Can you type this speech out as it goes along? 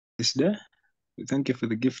this day. We thank you for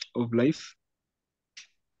the gift of life.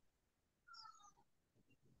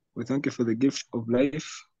 We thank you for the gift of life.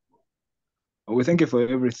 We thank you for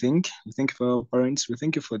everything. We thank you for our parents. We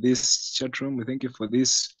thank you for this chat room. We thank you for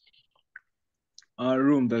this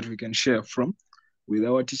room that we can share from with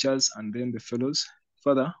our teachers and then the fellows.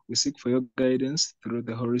 Father, we seek for your guidance through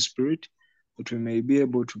the Holy Spirit, that we may be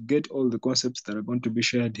able to get all the concepts that are going to be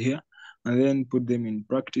shared here and then put them in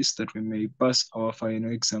practice, that we may pass our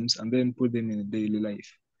final exams and then put them in a daily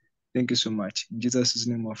life. Thank you so much. In Jesus'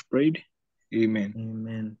 name I've prayed. Amen.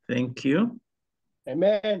 Amen. Thank you.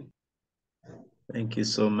 Amen. Thank you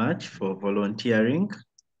so much for volunteering.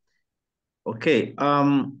 Okay,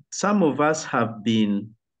 some of us have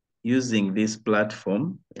been using this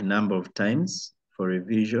platform a number of times for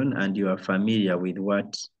revision, and you are familiar with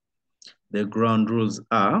what the ground rules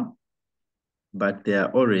are, but there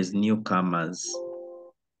are always newcomers.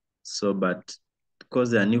 So, but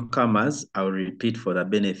because there are newcomers, I'll repeat for the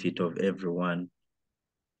benefit of everyone.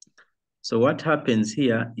 So what happens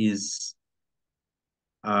here is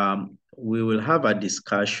we will have a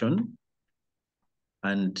discussion,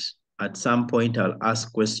 and at some point I'll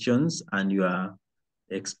ask questions and you are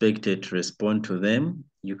expected to respond to them.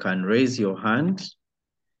 You can raise your hand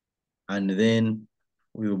and then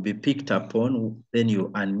we will be picked upon. Then you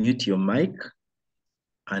unmute your mic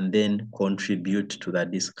and then contribute to the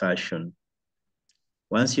discussion.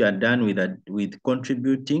 Once you are done with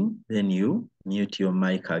contributing, then you mute your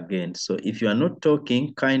mic again. So if you are not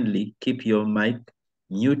talking, kindly keep your mic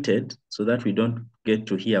muted so that we don't get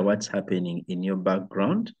to hear what's happening in your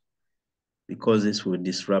background, because this will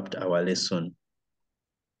disrupt our lesson.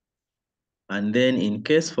 And then in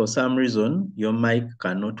case for some reason your mic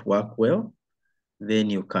cannot work well, then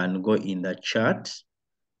you can go in the chat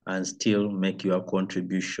and still make your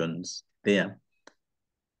contributions there.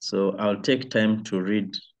 So I'll take time to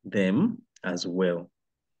read them as well.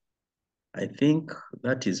 I think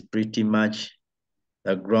that is pretty much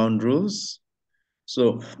the ground rules.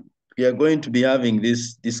 So we are going to be having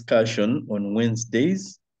this discussion on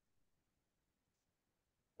Wednesdays,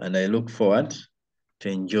 and I look forward to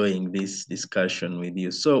enjoying this discussion with you.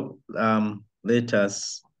 So let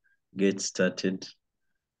us get started.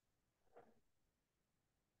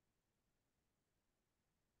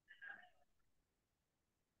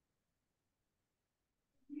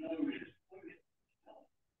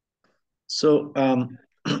 So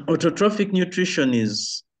autotrophic nutrition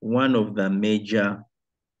is one of the major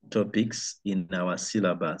topics in our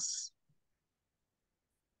syllabus.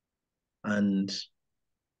 And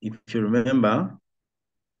if you remember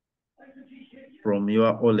from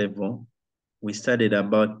your O level, we studied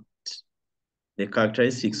about the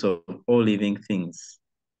characteristics of all living things,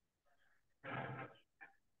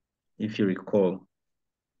 if you recall.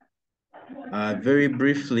 Very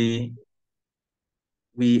briefly,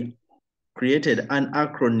 we created an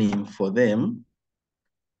acronym for them,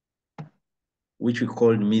 which we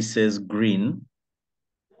called Mrs. Green,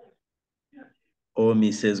 or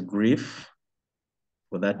Mrs. Griff,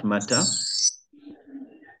 for that matter,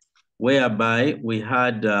 whereby we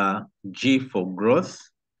had G for growth,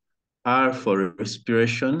 R for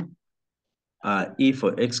respiration, E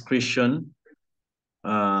for excretion,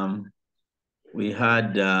 we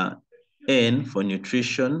had N for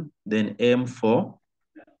nutrition, then M for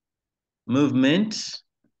movement,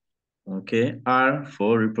 okay, R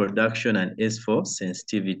for reproduction, and S for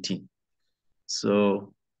sensitivity.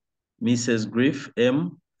 So Mrs. Griff,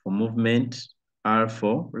 M for movement, R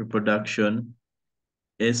for reproduction,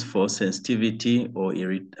 S for sensitivity, or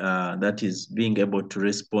that is being able to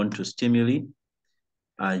respond to stimuli,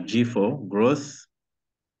 G for growth,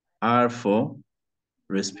 R for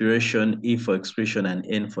respiration, E for excretion, and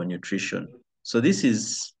N for nutrition. So this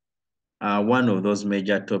is one of those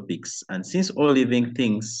major topics. And since all living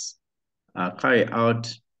things carry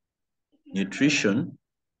out nutrition,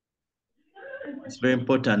 it's very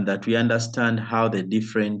important that we understand how the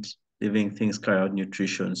different living things carry out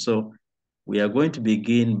nutrition. So we are going to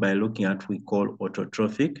begin by looking at what we call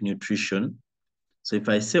autotrophic nutrition. So if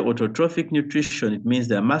I say autotrophic nutrition, it means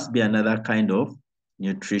there must be another kind of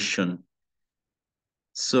nutrition.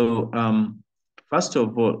 So first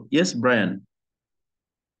of all, yes, Brian.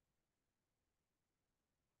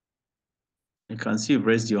 I can see you've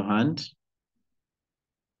raised your hand.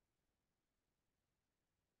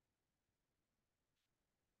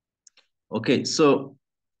 Okay, so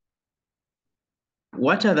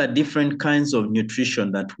what are the different kinds of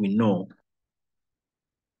nutrition that we know?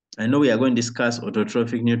 I know we are going to discuss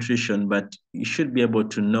autotrophic nutrition, but you should be able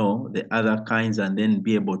to know the other kinds and then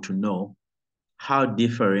be able to know how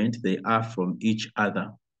different they are from each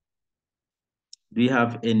other. Do you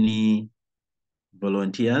have any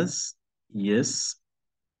volunteers? Yes.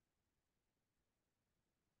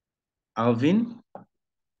 Alvin?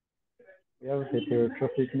 We have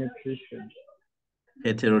heterotrophic nutrition.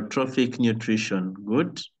 Heterotrophic nutrition.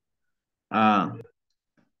 Good.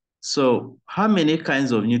 So how many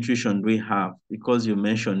kinds of nutrition do we have? Because you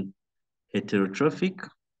mentioned heterotrophic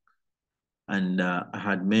and I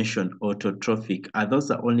had mentioned autotrophic. Are those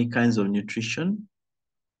the only kinds of nutrition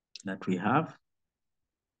that we have?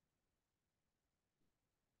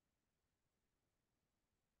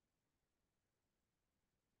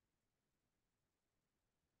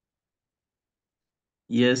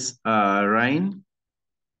 Yes, Ryan?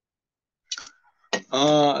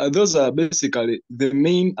 Those are basically the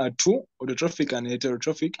main are two, autotrophic and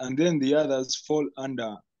heterotrophic, and then the others fall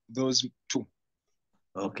under those two.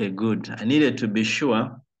 Okay, good. I needed to be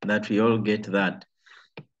sure that we all get that.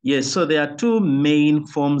 Yes, so there are two main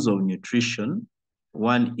forms of nutrition.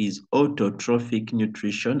 One is autotrophic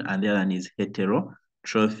nutrition and the other one is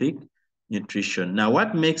heterotrophic nutrition. Now,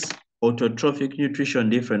 what makes autotrophic nutrition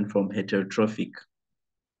different from heterotrophic?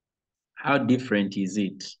 How different is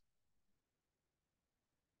it?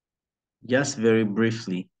 Just very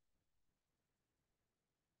briefly.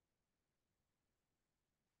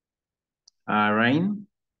 Ryan?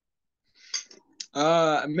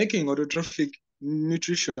 Making autotrophic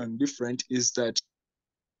nutrition different is that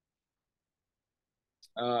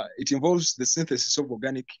it involves the synthesis of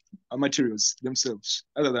organic materials themselves,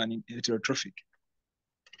 other than in heterotrophic.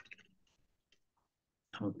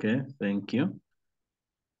 Okay, thank you.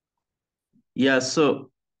 Yeah,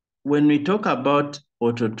 so when we talk about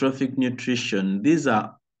autotrophic nutrition, these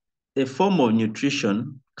are a form of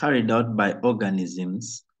nutrition carried out by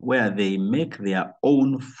organisms where they make their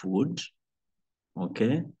own food,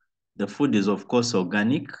 okay? The food is, of course,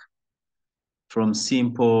 organic from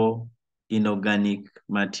simple inorganic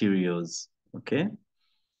materials, okay?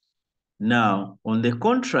 Now, on the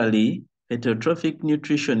contrary, heterotrophic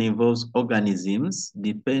nutrition involves organisms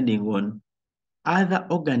depending on other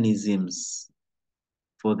organisms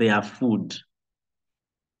for their food,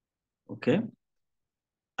 okay?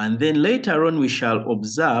 And then later on, we shall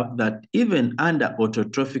observe that even under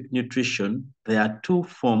autotrophic nutrition, there are two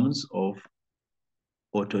forms of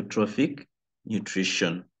autotrophic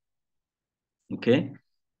nutrition, okay?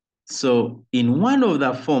 So in one of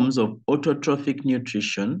the forms of autotrophic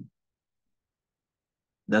nutrition,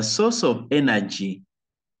 the source of energy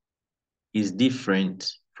is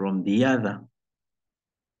different from the other.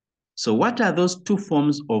 So what are those two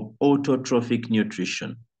forms of autotrophic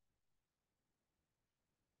nutrition?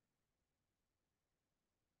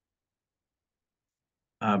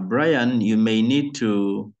 Brian, you may need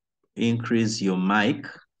to increase your mic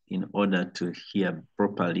in order to hear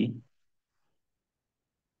properly,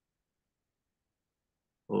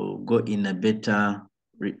 or go in a better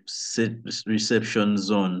reception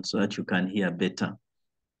zone so that you can hear better.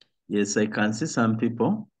 Yes, I can see some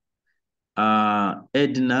people.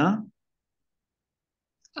 Edna?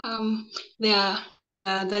 There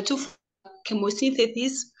are the two,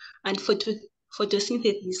 chemosynthesis and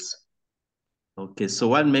photosynthesis. Okay, so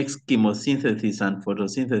what makes chemosynthesis and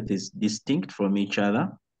photosynthesis distinct from each other?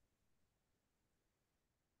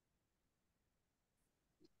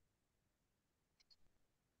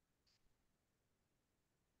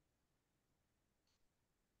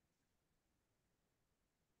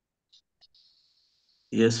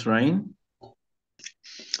 Yes, Ryan?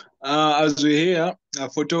 As we hear,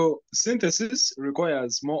 photosynthesis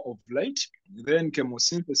requires more of light. Then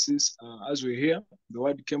chemosynthesis, as we hear, the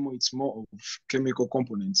word chemo, it's more of chemical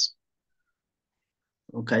components.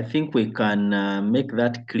 Okay, I think we can make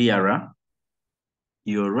that clearer.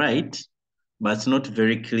 You're right, but it's not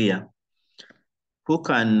very clear. Who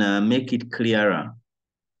can make it clearer?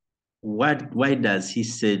 Why does he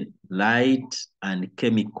say light and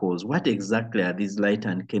chemicals? What exactly are these light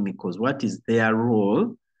and chemicals? What is their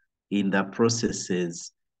role in the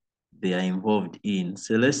processes they are involved in?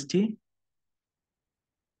 Celeste?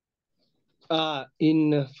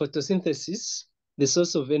 In photosynthesis, the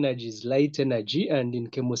source of energy is light energy, and in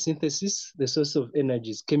chemosynthesis, the source of energy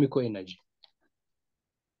is chemical energy.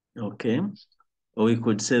 Okay. Or we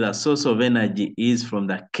could say the source of energy is from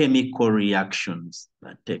the chemical reactions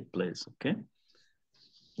that take place, okay?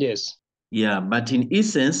 Yes. Yeah, but in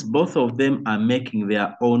essence, both of them are making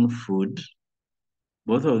their own food.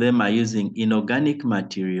 Both of them are using inorganic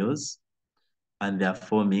materials and they're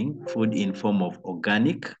forming food in form of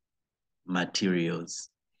organic materials.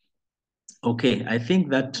 Okay, I think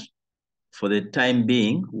that for the time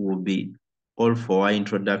being will be all for our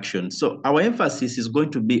introduction. So our emphasis is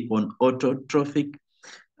going to be on autotrophic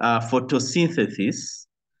photosynthesis.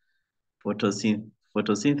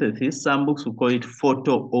 Photosynthesis, some books will call it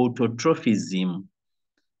photoautotrophism,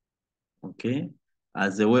 okay,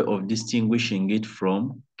 as a way of distinguishing it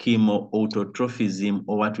from chemoautotrophism,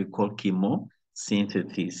 or what we call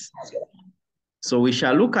chemosynthesis. So we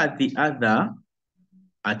shall look at the other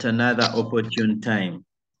at another opportune time.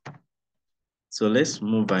 So let's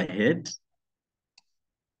move ahead.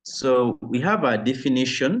 So we have a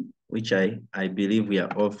definition, which I believe we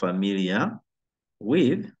are all familiar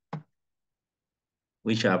with,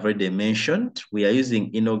 which I've already mentioned. We are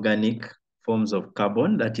using inorganic forms of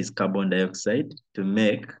carbon, that is carbon dioxide, to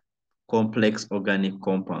make complex organic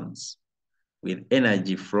compounds with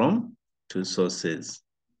energy from two sources,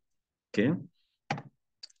 okay?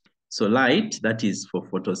 So light, that is for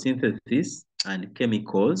photosynthesis, and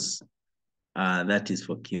chemicals, that is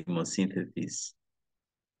for chemosynthesis.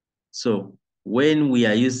 So when we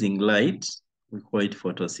are using light, we call it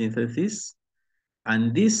photosynthesis.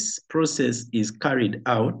 And this process is carried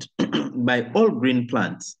out by all green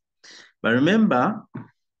plants. But remember,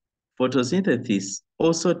 photosynthesis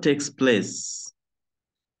also takes place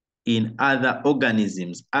in other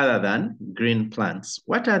organisms other than green plants.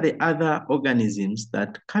 What are the other organisms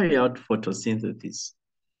that carry out photosynthesis?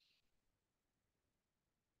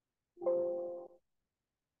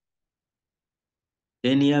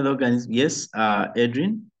 Any other organism? Yes,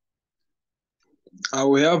 Adrian?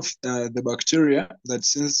 We have the bacteria that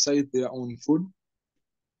synthesize their own food.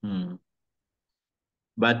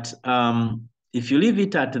 But if you leave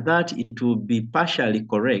it at that, it will be partially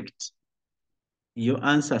correct. Your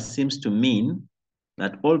answer seems to mean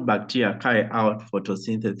that all bacteria carry out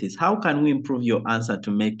photosynthesis. How can we improve your answer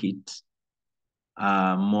to make it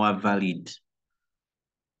more valid?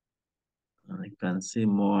 I can see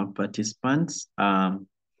more participants. Are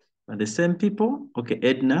the same people? Okay,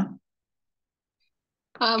 Edna.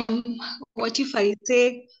 What if I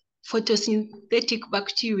say photosynthetic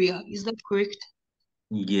bacteria? Is that correct?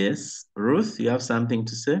 Yes. Ruth, you have something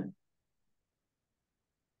to say?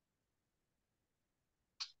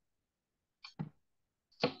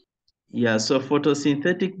 Yeah, so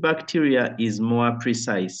photosynthetic bacteria is more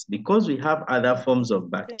precise because we have other forms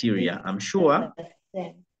of bacteria. I'm sure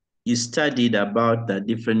you studied about the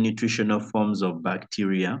different nutritional forms of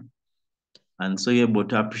bacteria. And so you're able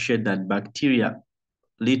to appreciate that bacteria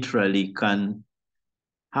literally can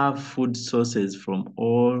have food sources from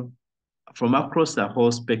across the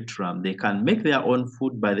whole spectrum. They can make their own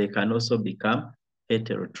food, but they can also become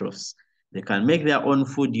heterotrophs. They can make their own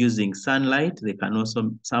food using sunlight. They can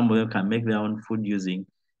also, some of them can make their own food using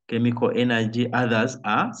chemical energy. Others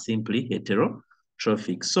are simply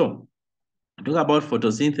heterotrophic. So, talk about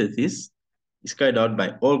photosynthesis. It's carried out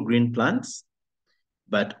by all green plants,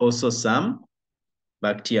 but also some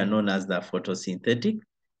bacteria known as the photosynthetic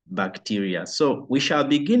bacteria. So we shall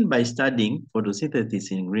begin by studying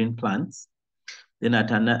photosynthesis in green plants. Then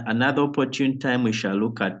at another opportune time, we shall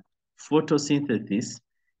look at photosynthesis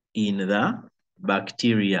in the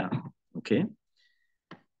bacteria, okay?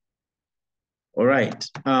 All right.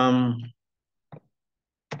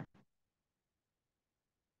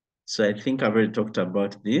 So I think I've already talked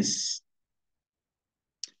about this.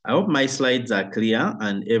 I hope my slides are clear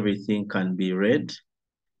and everything can be read.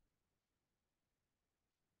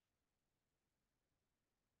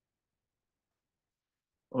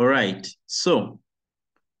 All right, so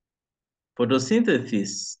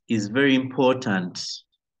photosynthesis is very important.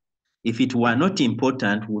 If it were not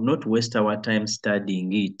important, we would not waste our time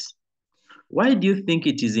studying it. Why do you think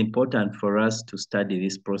it is important for us to study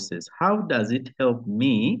this process? How does it help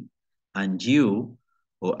me and you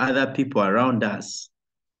or other people around us?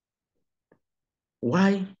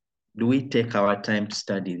 Why do we take our time to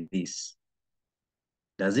study this?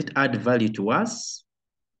 Does it add value to us?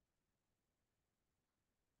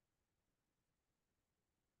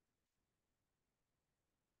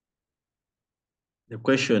 The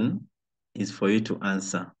question is for you to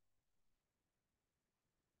answer.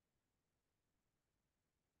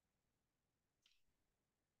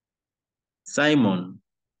 Simon,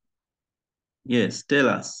 yes, tell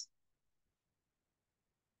us.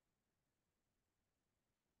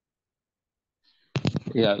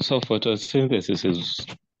 Yeah, so photosynthesis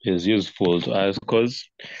is useful to us because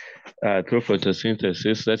through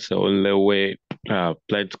photosynthesis, that's the only way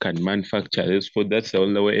plants can manufacture this food. That's the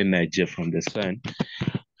only way energy from the sun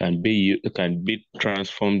can be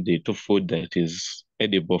transformed into food that is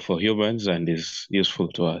edible for humans and is useful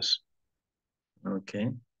to us. Okay,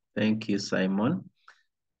 thank you, Simon.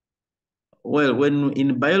 Well, when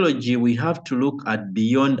in biology, we have to look at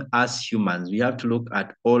beyond us humans. We have to look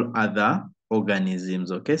at all other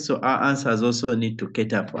organisms. Okay, so our answers also need to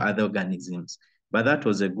cater for other organisms. But that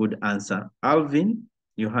was a good answer. Alvin,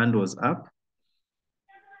 your hand was up.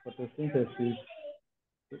 Photosynthesis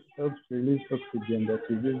helps release oxygen that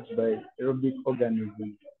is used by aerobic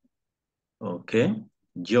organisms. Okay.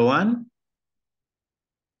 Joanne?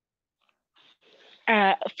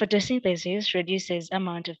 Photosynthesis reduces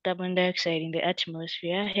amount of carbon dioxide in the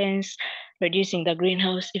atmosphere, hence reducing the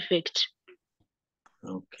greenhouse effect.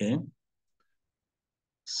 Okay.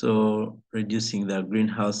 So reducing the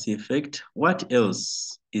greenhouse effect. What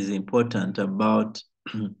else is important about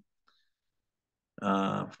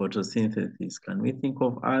photosynthesis? Can we think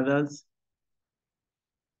of others?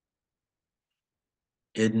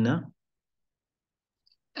 Edna?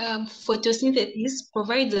 Photosynthesis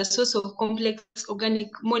provides a source of complex organic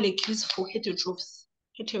molecules for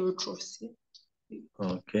heterotrophs.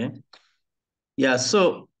 Okay. Yeah,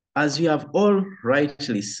 so as you have all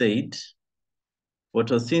rightly said,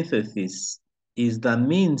 photosynthesis is the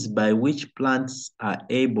means by which plants are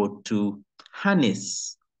able to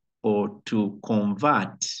harness or to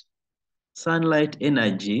convert sunlight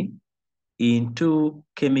energy into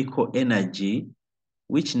chemical energy,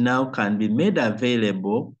 which now can be made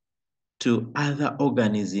available to other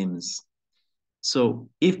organisms. So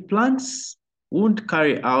if plants won't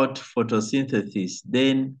carry out photosynthesis,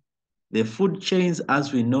 then the food chains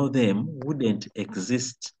as we know them wouldn't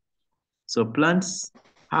exist. So plants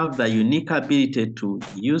have the unique ability to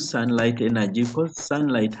use sunlight energy because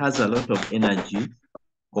sunlight has a lot of energy,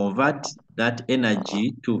 convert that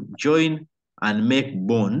energy to join and make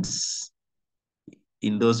bonds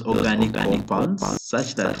in those organic compounds,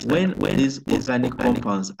 such that when these organic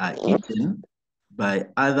compounds are eaten by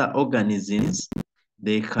other organisms,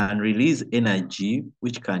 they can release energy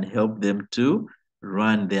which can help them to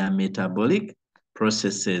run their metabolic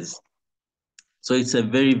processes. So it's a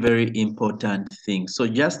very, very important thing. So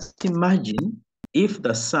just imagine if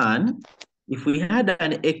the sun, if we had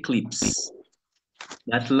an eclipse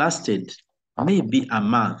that lasted maybe a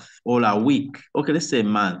month or a week, okay, let's say a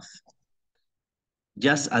month.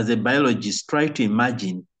 Just as a biologist, try to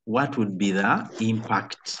imagine what would be the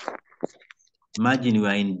impact. Imagine you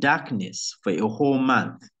are in darkness for a whole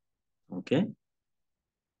month, okay?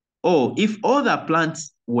 Or if all the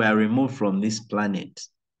plants were removed from this planet,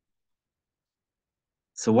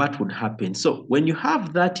 so what would happen? So when you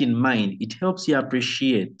have that in mind, it helps you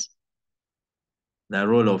appreciate the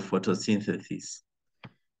role of photosynthesis.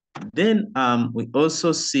 Then we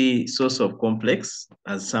also see source of complex,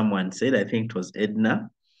 as someone said, I think it was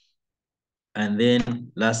Edna. And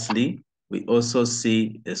then lastly, we also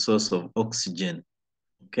see a source of oxygen,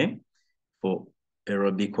 okay, for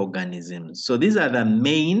aerobic organisms. So these are the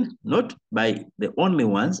main, not by the only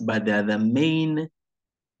ones, but they are the main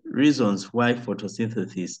reasons why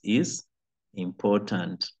photosynthesis is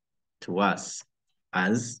important to us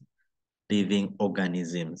as living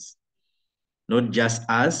organisms. Not just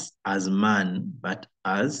us as man, but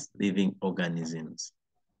as living organisms.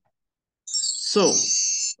 So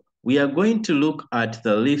we are going to look at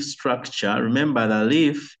the leaf structure. Remember, the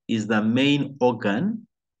leaf is the main organ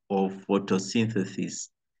of photosynthesis.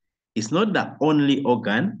 It's not the only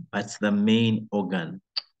organ, but it's the main organ.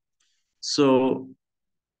 So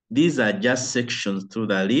these are just sections through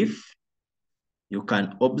the leaf. You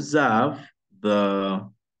can observe the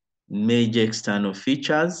major external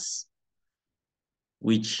features,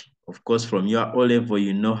 which, of course, from your O level,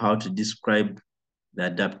 you know how to describe the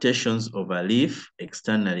adaptations of a leaf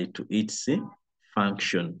externally to its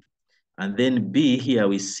function. And then B, here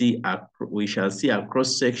we shall see a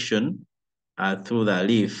cross section through the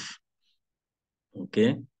leaf.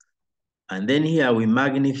 Okay. And then here we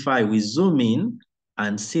magnify, we zoom in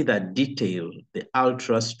and see the detail, the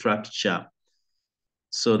ultra structure.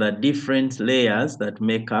 So the different layers that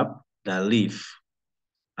make up the leaf.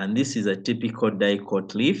 And this is a typical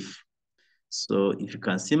dicot leaf. So if you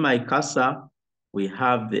can see my cursor, we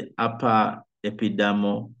have the upper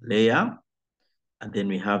epidermal layer, and then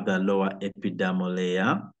we have the lower epidermal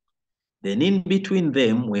layer. Then in between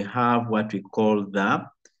them, we have what we call the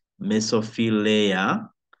mesophyll layer,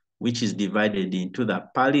 which is divided into the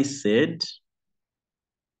palisade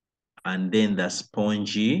and then the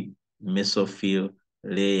spongy mesophyll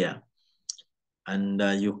layer. And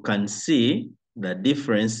you can see the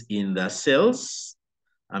difference in the cells.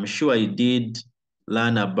 I'm sure you did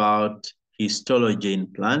learn about histology in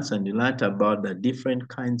plants and you learned about the different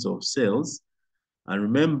kinds of cells. And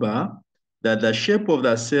remember that the shape of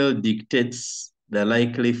the cell dictates the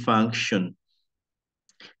likely function,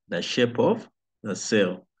 the shape of the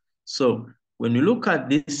cell. So when you look at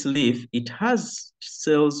this leaf, it has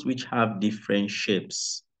cells which have different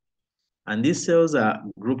shapes. And these cells are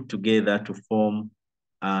grouped together to form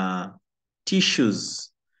tissues.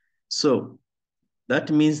 So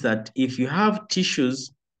that means that if you have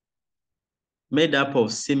tissues made up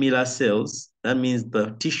of similar cells, that means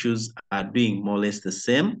the tissues are doing more or less the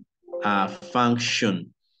same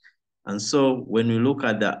function. And so when we look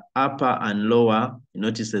at the upper and lower, you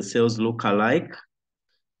notice the cells look alike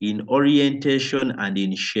in orientation and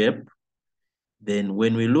in shape. Then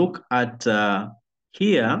when we look at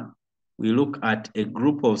here, we look at a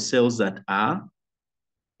group of cells that are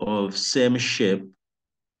of same shape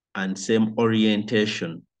and same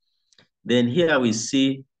orientation. Then here we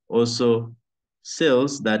see also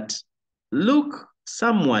cells that look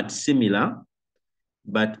somewhat similar,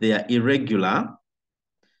 but they are irregular.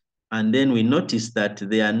 And then we notice that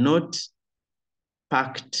they are not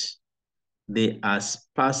packed. They are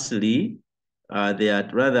sparsely, they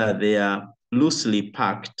are loosely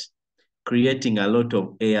packed, creating a lot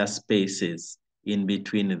of air spaces in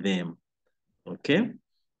between them, okay?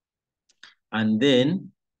 And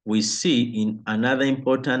then we see in another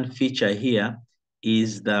important feature here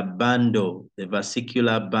is the bundle, the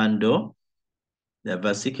vesicular bundle. The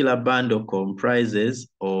vesicular bundle comprises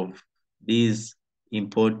of these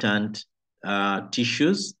important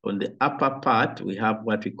tissues. On the upper part, we have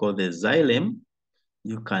what we call the xylem.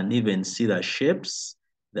 You can even see the shapes,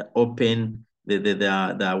 the open,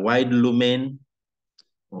 the wide lumen.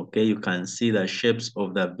 Okay, you can see the shapes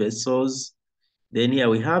of the vessels. Then here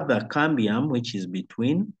we have the cambium, which is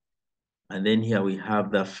between, and then here we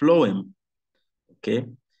have the phloem, okay?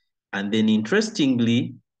 And then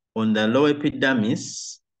interestingly, on the lower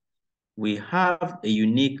epidermis, we have a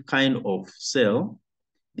unique kind of cell,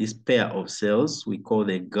 this pair of cells we call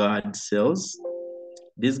the guard cells.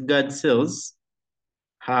 These guard cells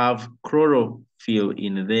have chlorophyll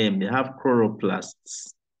in them. They have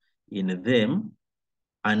chloroplasts in them,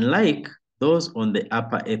 unlike those on the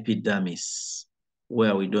upper epidermis,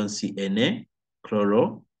 where we don't see any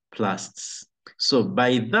chloroplasts. So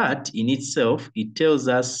by that in itself, it tells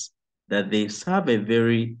us that they serve a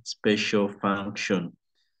very special function.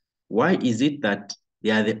 Why is it that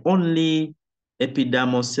they are the only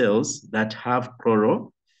epidermal cells that have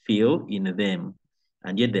chlorophyll in them,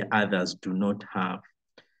 and yet the others do not have?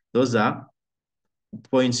 Those are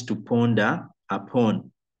points to ponder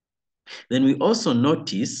upon. Then we also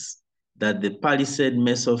notice that the palisade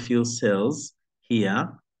mesophyll cells here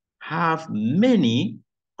have many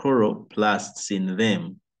chloroplasts in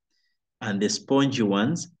them, and the spongy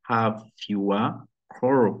ones have fewer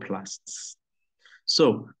chloroplasts.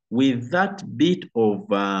 So with that bit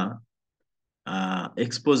of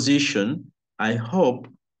exposition, I hope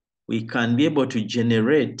we can be able to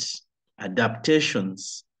generate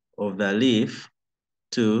adaptations of the leaf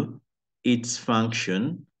to its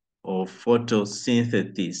function of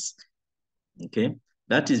photosynthesis, okay?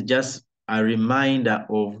 That is just a reminder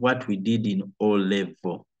of what we did in O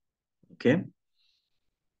level, okay?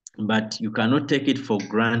 But you cannot take it for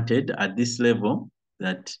granted at this level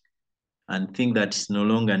that and think that it's no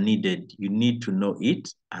longer needed. You need to know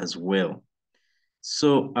it as well.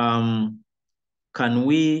 So can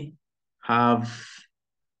we have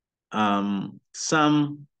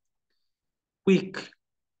some quick,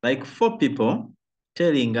 like 4 people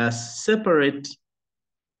telling us separate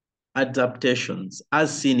adaptations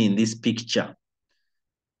as seen in this picture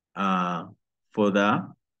for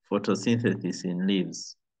the photosynthesis in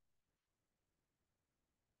leaves?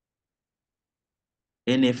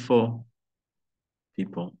 Any 4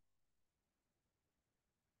 people?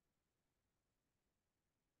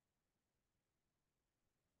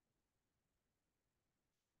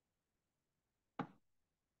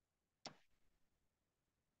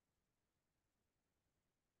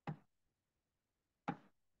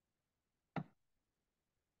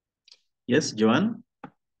 Yes, Joanne?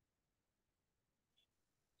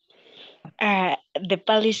 The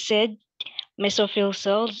palisade mesophyll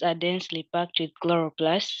cells are densely packed with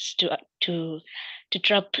chloroplasts to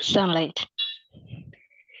trap sunlight.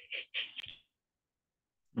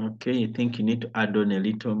 Okay, I think you need to add on a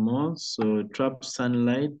little more. So trap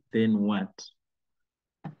sunlight, then what?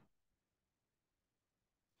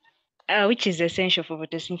 Which is essential for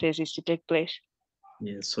photosynthesis to take place.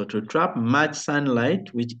 Yes, so to trap much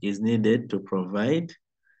sunlight, which is needed to provide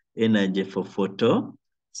energy for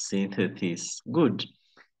photosynthesis. Good.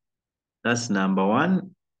 That's number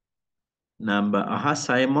 1.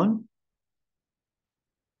 Simon.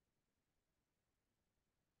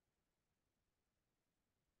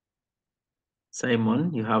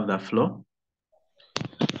 Simon, you have the floor.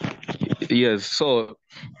 Yes, so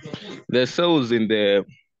the cells in the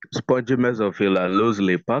Spongy mesophyll are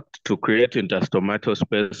loosely packed to create interstomatal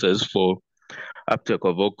spaces for uptake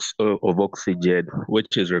of oxygen,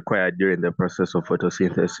 which is required during the process of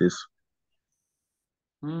photosynthesis.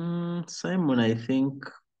 Simon, I think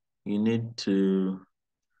you need to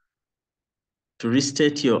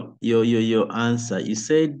restate your answer. You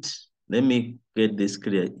said, let me get this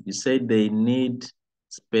clear. You said they need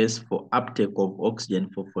space for uptake of oxygen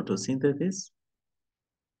for photosynthesis?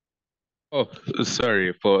 Oh,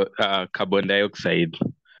 sorry, for carbon dioxide,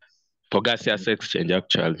 for gaseous exchange,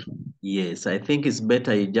 actually. Yes, I think it's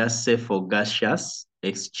better you just say for gaseous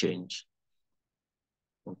exchange.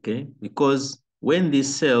 Okay, because when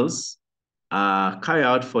these cells carry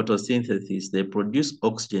out photosynthesis, they produce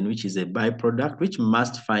oxygen, which is a byproduct, which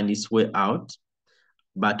must find its way out,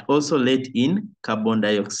 but also let in carbon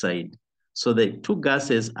dioxide. So the two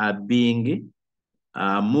gases are being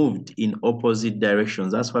moved in opposite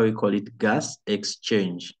directions. That's why we call it gas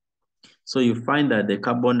exchange. So you find that the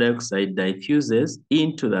carbon dioxide diffuses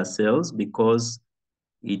into the cells because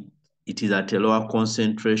it is at a lower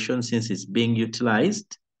concentration since it's being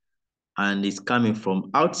utilized, and it's coming from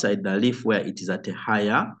outside the leaf where it is at a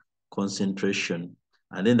higher concentration.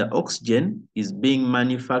 And then the oxygen is being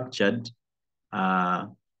manufactured or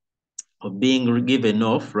being given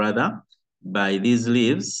off rather by these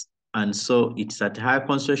leaves. And so it's at high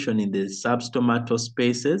concentration in the substomatal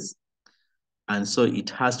spaces. And so it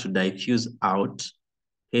has to diffuse out,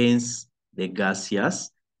 hence the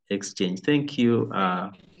gaseous exchange. Thank you.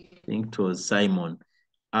 I think it was Simon.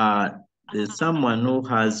 There's someone who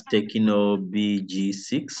has taken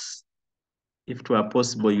BG6. If it were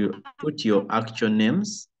possible, you put your actual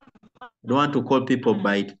names. I don't want to call people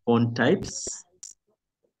by phone types,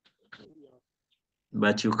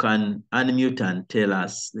 but you can unmute and tell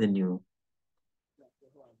us. Then you,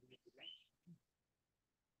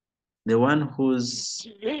 the one who's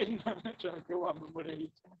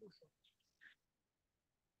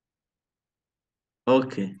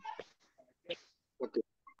okay. Okay.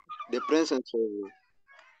 The presence of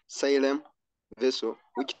xylem vessel,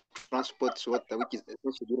 which transports water, which is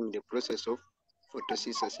essential during the process of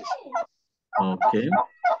photosynthesis. Okay.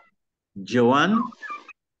 Joanne?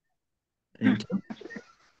 Thank you.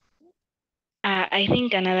 I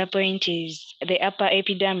think another point is the upper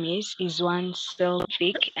epidermis is 1 cell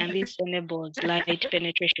thick, and this enables light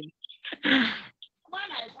penetration.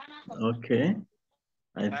 Okay.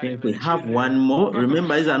 I think we have one more.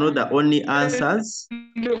 Remember, these are not the only answers.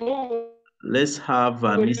 Let's have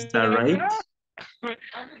Mr. Wright.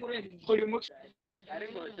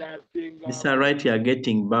 Mr. Wright, you are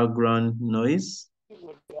getting background noise.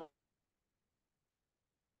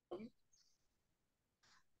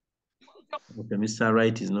 Okay, Mr.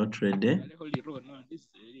 Wright is not ready.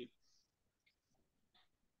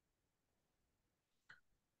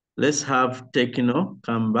 Let's have Techno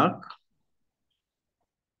come back.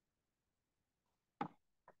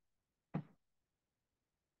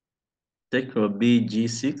 Techno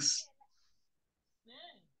BG6.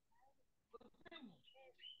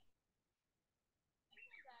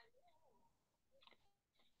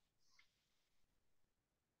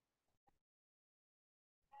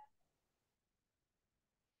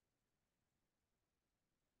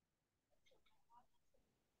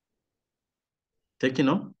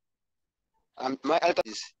 Techno? My answer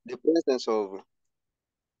is the presence of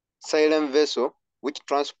xylem vessel, which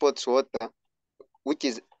transports water, which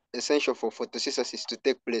is essential for photosynthesis to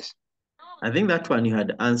take place. I think that one you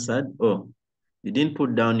had answered. Oh, you didn't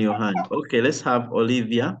put down your hand. Okay, let's have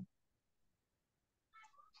Olivia.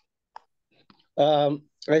 I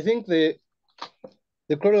think the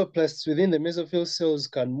chloroplasts within the mesophyll cells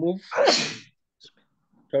can move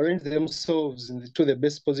to arrange themselves to the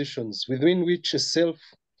best positions within which a cell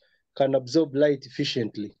can absorb light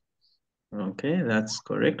efficiently. Okay, that's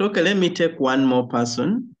correct. Okay, let me take one more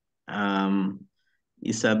person.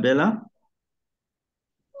 Isabella.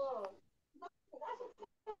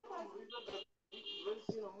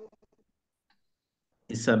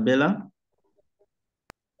 Isabella.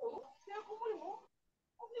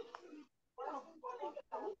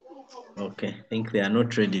 Okay, I think they are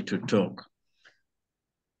not ready to talk.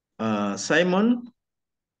 Simon.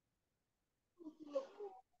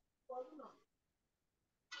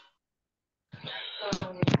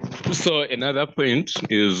 So another point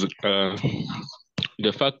is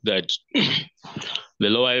the fact that the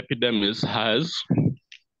lower epidermis has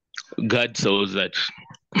guard cells that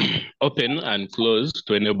open and close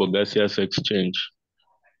to enable gaseous exchange.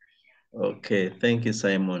 Okay, thank you,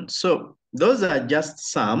 Simon. So those are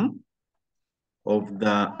just some of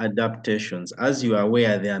the adaptations. As you are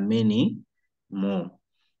aware, there are many more.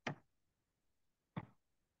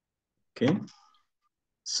 Okay.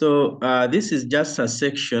 So this is just a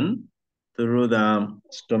section through the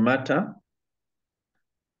stomata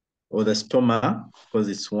or the stoma, because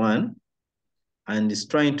it's one, and it's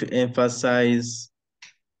trying to emphasize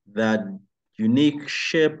that unique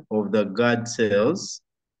shape of the guard cells.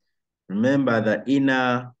 Remember, the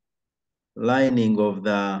inner lining of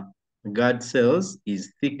the guard cells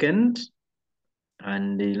is thickened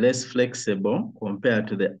and less flexible compared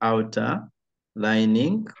to the outer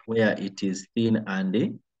lining where it is thin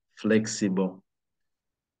and flexible.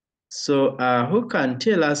 So who can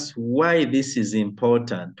tell us why this is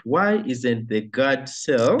important? Why isn't the guard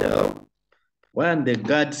cell, why aren't the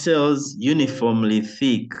guard cells uniformly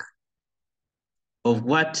thick? Of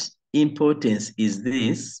what importance is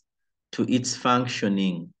this to its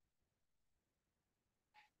functioning?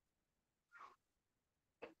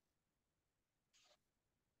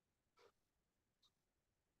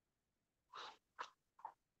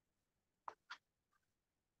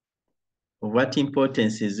 Of what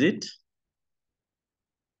importance is it?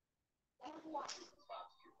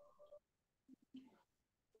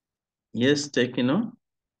 Yes, Tekino?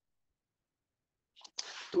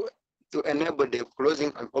 To enable the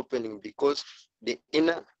closing and opening, because the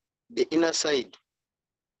inner side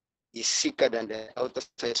is thicker than the outer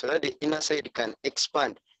side, so that the inner side can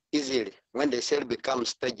expand easily when the cell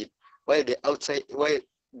becomes turgid, while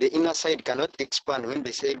the inner side cannot expand when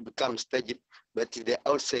the cell becomes turgid, but the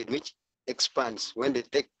outside which expands when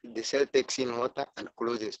the cell takes in water and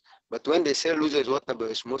closes. But when the cell loses water by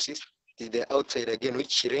osmosis, it is the outside again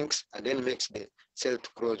which shrinks and then makes the cell to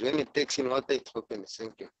close. When it takes in water, it opens.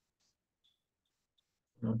 Thank you.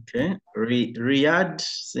 Okay. Riyadh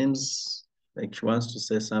seems like she wants to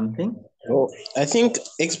say something. Oh, I think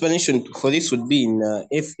explanation for this would be in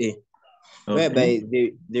FA, whereby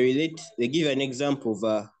they give an example of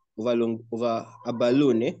a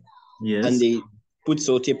balloon, Yes. and they put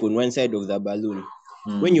sellotape on one side of the balloon.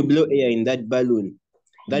 When you blow air in that balloon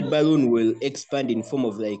will expand in form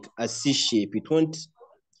of like a C shape. It won't.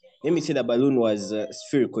 Let me say the balloon was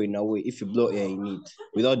spherical in a way if you blow air in it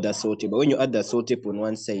without the sellotape. But when you add the sellotape on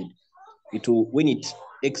one side, it will, when it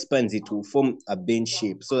expands, it will form a bend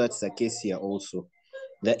shape. So that's the case here also.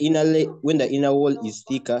 The when the inner wall is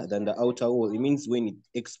thicker than the outer wall, it means when it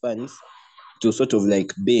expands, it will sort of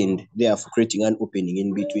like bend, therefore creating an opening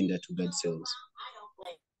in between the two guard cells.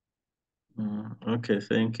 Okay,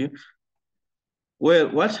 thank you. Well,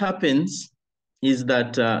 what happens is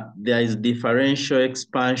that there is differential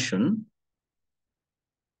expansion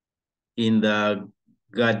in the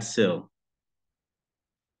guard cell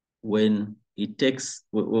when it takes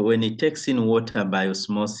in water by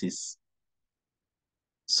osmosis.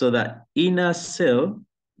 So the inner cell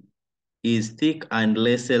is thick and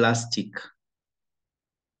less elastic.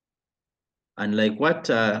 And like what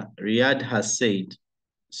Riyadh has said,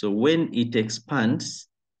 so when it expands,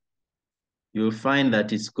 you'll find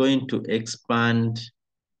that it's going to expand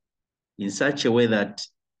in such a way that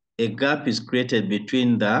a gap is created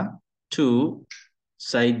between the two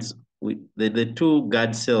sides, with the two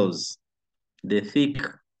guard cells, the thick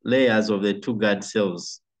layers of the two guard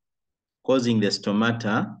cells, causing the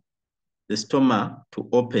stoma to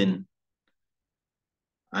open.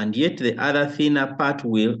 And yet the other thinner part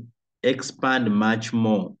will expand much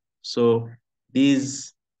more. So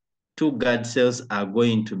these two guard cells are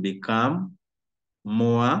going to become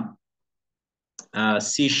more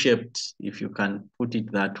C-shaped, if you can put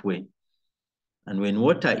it that way. And when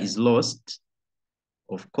water is lost,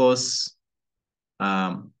 of course,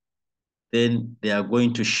 then they are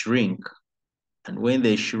going to shrink. And when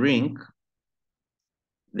they shrink,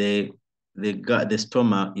 the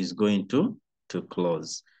stoma is going to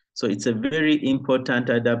close. So it's a very important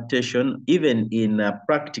adaptation. Even in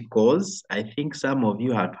practicals, I think some of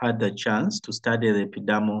you have had the chance to study the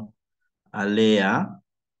epidermal layer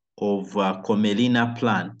of Commelina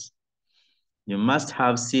plant. You must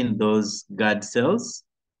have seen those guard cells.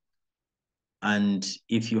 And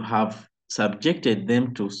if you have subjected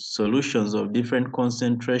them to solutions of different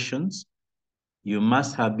concentrations, you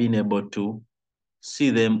must have been able to see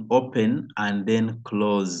them open and then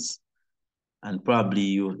close. And probably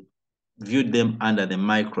you viewed them under the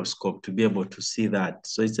microscope to be able to see that.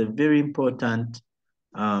 So it's a very important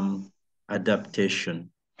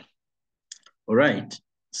adaptation. All right,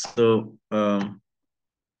 so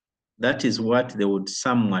that is what they would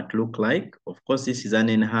somewhat look like. Of course, this is an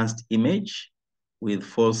enhanced image with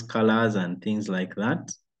false colors and things like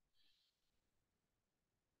that.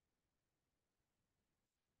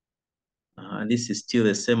 This is still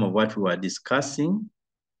the same of what we were discussing.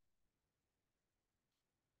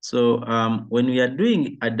 So when we are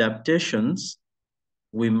doing adaptations,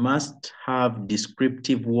 we must have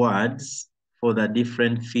descriptive words for the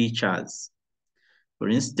different features. For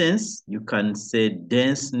instance, you can say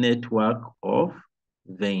dense network of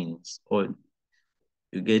veins, or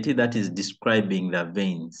you get it, that is describing the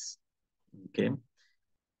veins, okay?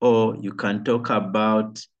 Or you can talk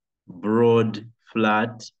about broad,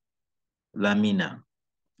 flat lamina.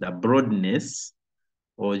 The broadness,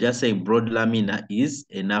 or just saying broad lamina, is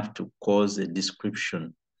enough to cause a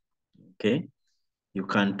description, okay? You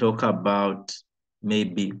can talk about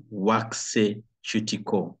maybe waxy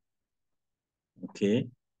cuticle, okay?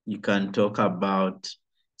 You can talk about,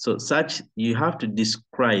 so such, you have to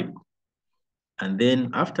describe. And then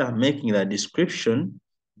after making that description,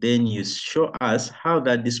 then you show us how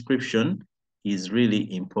that description is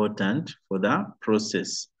really important for the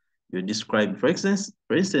process you describe. For instance,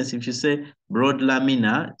 if you say broad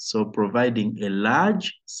lamina, so providing a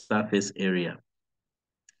large surface area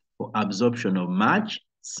for absorption of much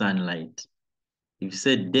sunlight. If you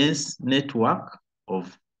say dense network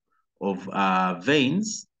of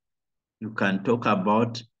veins, you can talk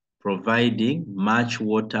about providing much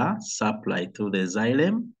water supply through the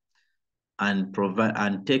xylem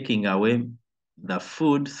and taking away the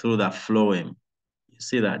food through the phloem. You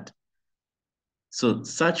see that? So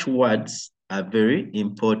such words are very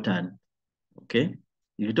important, okay?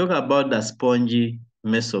 If you talk about the spongy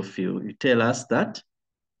mesophyll, you tell us that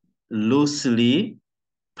loosely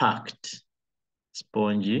packed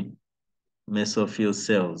spongy mesophyll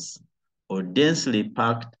cells or densely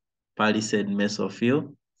packed palisade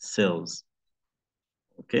mesophyll cells,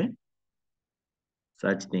 okay?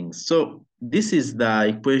 Such things. So this is the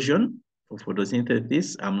equation for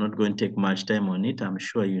photosynthesis. I'm not going to take much time on it. I'm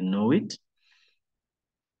sure you know it.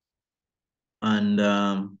 And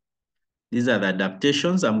these are the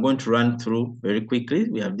adaptations I'm going to run through very quickly.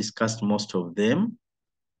 We have discussed most of them.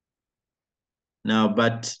 Now,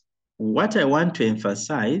 but what I want to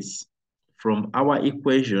emphasize from our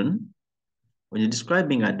equation, when you're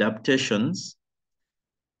describing adaptations,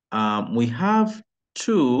 we have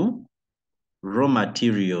two raw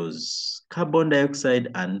materials, carbon dioxide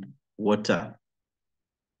and water.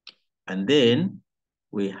 And then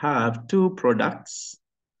we have two products.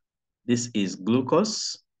 This is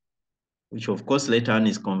glucose, which of course later on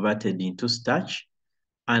is converted into starch,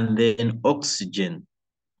 and then oxygen,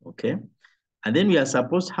 okay? And then we are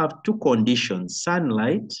supposed to have two conditions,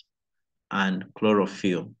 sunlight and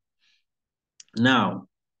chlorophyll. Now,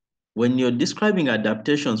 when you're describing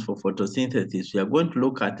adaptations for photosynthesis, we are going to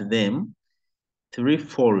look at them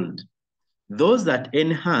threefold. Those that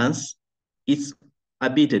enhance its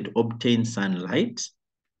ability to obtain sunlight,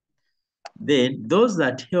 then those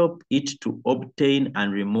that help it to obtain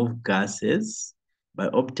and remove gases by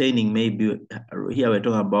obtaining, maybe here we're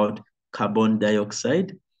talking about carbon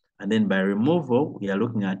dioxide, and then by removal, we are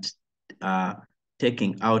looking at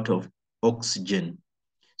taking out of oxygen.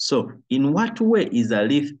 So in what way is a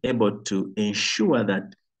leaf able to ensure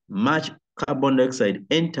that much carbon dioxide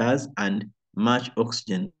enters and much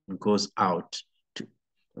oxygen goes out?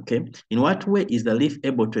 Okay, in what way is the leaf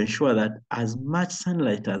able to ensure that as much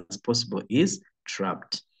sunlight as possible is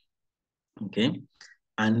trapped? Okay,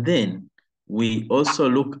 and then we also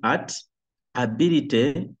look at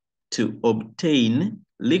ability to obtain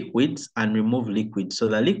liquids and remove liquids. So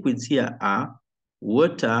the liquids here are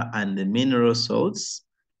water and the mineral salts,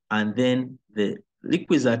 and then the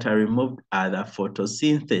liquids that are removed are the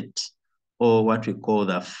photosynthete, or what we call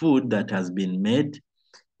the food that has been made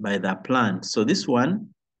by the plant. So this one,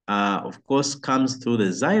 of course, comes through the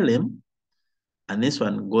xylem, and this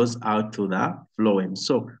one goes out to the phloem.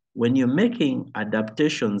 So when you're making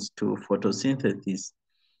adaptations to photosynthesis,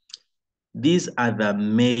 these are the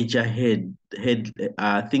major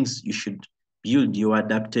things you should build your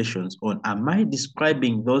adaptations on. Am I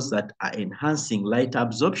describing those that are enhancing light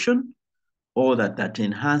absorption, or that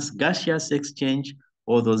enhance gaseous exchange,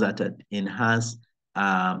 or those that enhance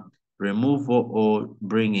removal or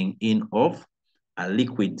bringing in of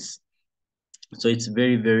liquids? So it's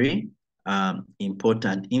very, very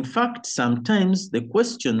important. In fact, sometimes the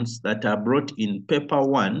questions that are brought in paper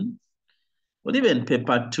 1 or even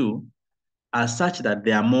paper 2 are such that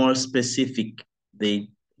they are more specific. They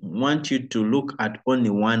want you to look at only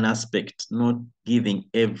one aspect, not giving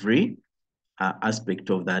every aspect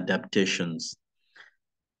of the adaptations.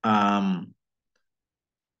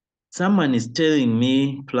 Someone is telling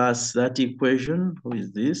me plus that equation. Who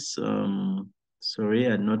is this? Sorry,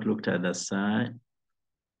 I had not looked at the side.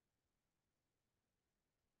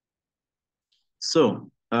 So,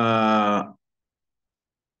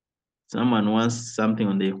 someone wants something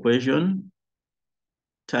on the equation.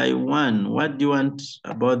 Taiwan, what do you want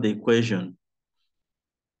about the equation?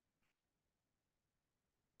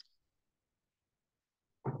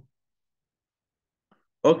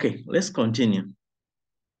 Okay, let's continue.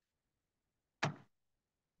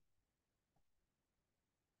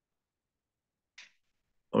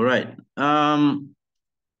 All right.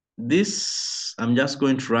 This I'm just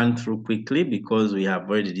going to run through quickly because we have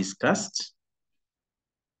already discussed.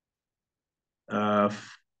 For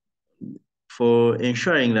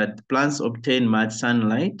ensuring that plants obtain much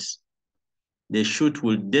sunlight, the shoot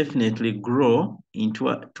will definitely grow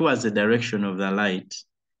towards the direction of the light,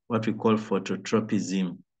 what we call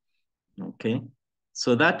phototropism. Okay,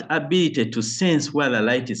 so that ability to sense where the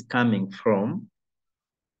light is coming from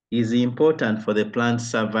is important for the plant's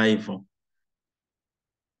survival.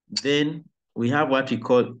 Then we have what we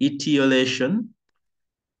call etiolation.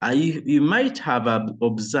 You might have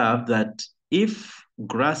observed that if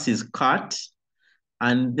grass is cut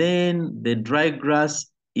and then the dry grass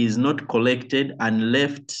is not collected and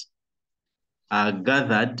left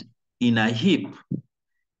gathered in a heap,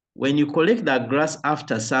 when you collect the grass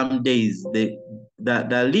after some days,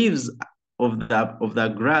 the leaves of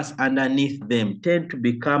the grass underneath them tend to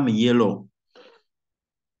become yellow.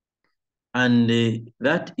 And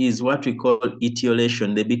that is what we call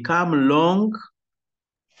etiolation. They become long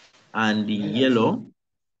and yellow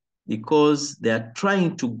because they are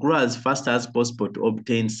trying to grow as fast as possible to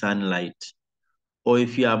obtain sunlight. Or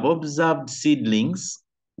if you have observed seedlings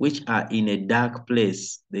which are in a dark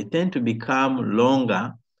place, they tend to become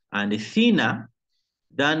longer and thinner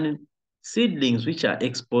than seedlings which are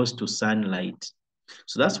exposed to sunlight.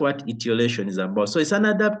 So that's what etiolation is about. So it's an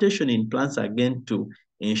adaptation in plants again to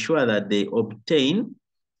ensure that they obtain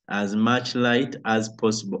as much light as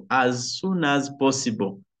possible, as soon as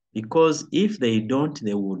possible, because if they don't,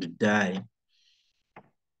 they would die.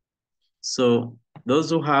 So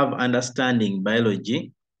those who have understanding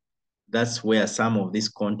biology, that's where some of this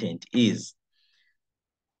content is.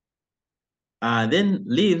 Then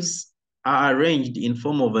leaves are arranged in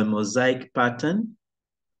form of a mosaic pattern.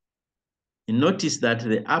 You notice that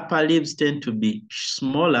the upper leaves tend to be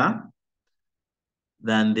smaller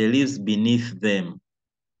than the leaves beneath them.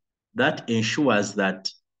 That ensures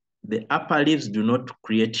that the upper leaves do not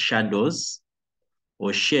create shadows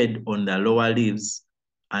or shade on the lower leaves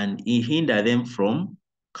and hinder them from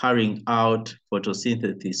carrying out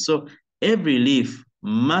photosynthesis. So every leaf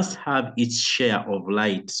must have its share of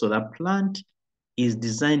light. So the plant is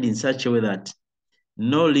designed in such a way that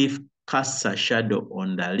no leaf casts a shadow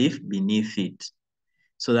on the leaf beneath it.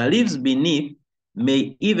 So the leaves beneath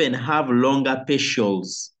may even have longer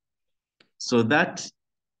petioles so that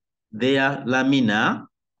their lamina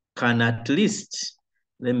can at least,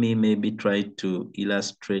 let me maybe try to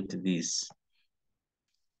illustrate this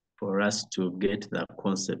for us to get the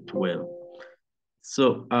concept well.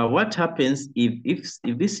 So what happens if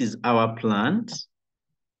this is our plant,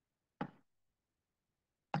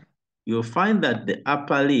 you'll find that the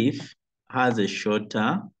upper leaf has a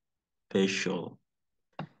shorter petiole,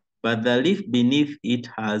 but the leaf beneath it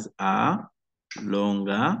has a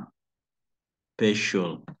longer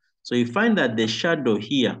petiole. So you find that the shadow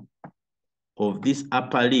here of this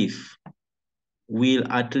upper leaf will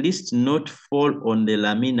at least not fall on the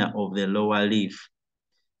lamina of the lower leaf.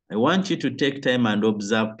 I want you to take time and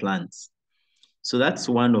observe plants. So that's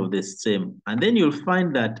one of the stem. And then you'll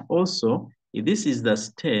find that also, if this is the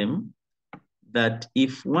stem, that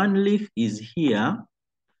if one leaf is here,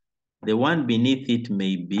 the one beneath it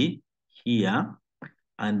may be here,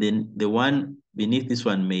 and then the one beneath this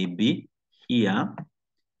one may be here,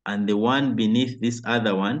 and the one beneath this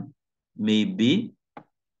other one may be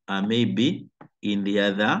in the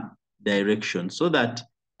other direction, so that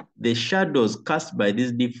the shadows cast by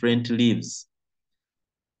these different leaves,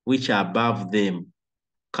 which are above them,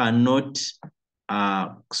 cannot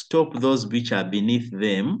stop those which are beneath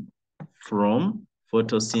them from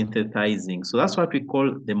photosynthesizing. So that's what we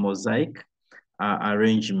call the mosaic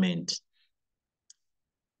arrangement.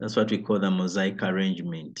 That's what we call the mosaic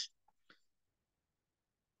arrangement.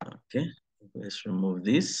 Okay, let's remove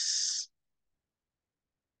this.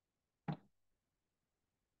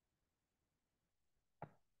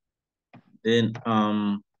 Then,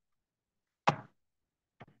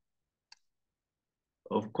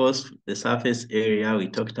 of course, the surface area, we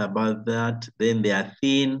talked about that. Then they are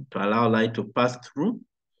thin to allow light to pass through.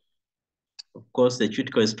 Of course, the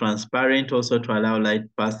cuticle is transparent also to allow light to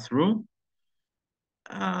pass through.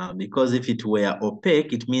 Because if it were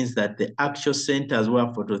opaque, it means that the actual centers where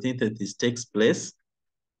photosynthesis takes place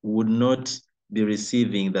would not be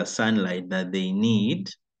receiving the sunlight that they need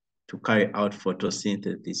to carry out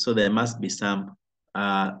photosynthesis. So there must be some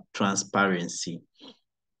transparency.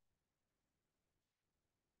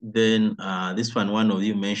 Then this one of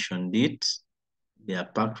you mentioned it. They are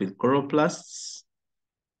packed with chloroplasts.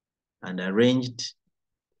 and arranged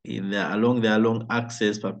along their long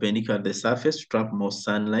axis perpendicular to the surface to trap more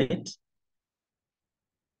sunlight.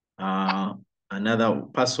 Another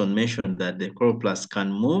person mentioned that the chloroplasts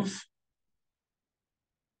can move.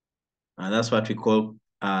 And that's what we call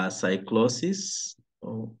cyclosis.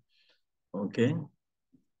 Oh, okay.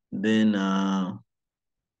 Then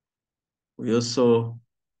we also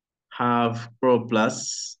have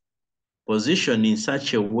chloroplasts positioned in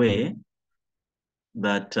such a way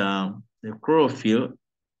that the chlorophyll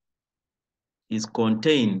is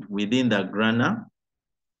contained within the grana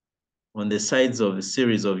on the sides of a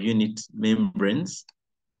series of unit membranes.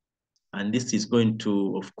 And this is going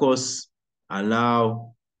to, of course,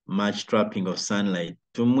 allow much trapping of sunlight.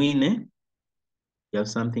 Tumwine, you have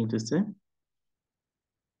something to say?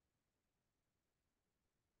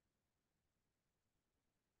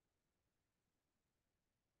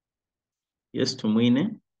 Yes,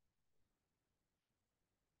 Tumwine.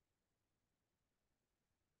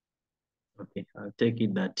 Okay, I'll take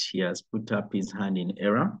it that he has put up his hand in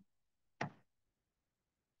error.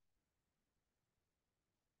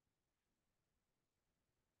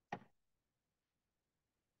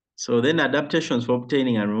 So then adaptations for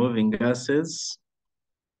obtaining and removing gases.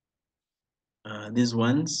 These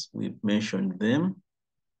ones, we've mentioned them.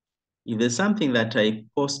 If there's something that I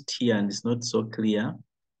post here and it's not so clear,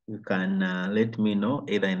 you can let me know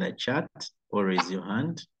either in the chat or raise your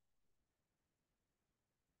hand.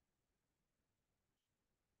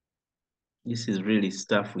 This is really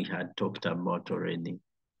stuff we had talked about already.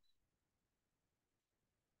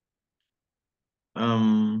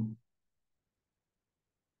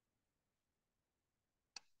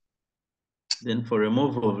 Then for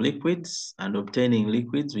removal of liquids and obtaining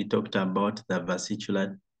liquids, we talked about the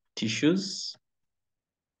vesicular tissues.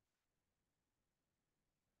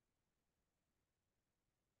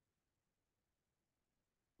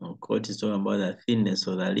 Court is talking about the thinness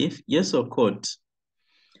of the leaf. Yes, or court?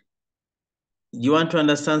 Do you want to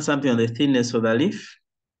understand something on the thinness of the leaf?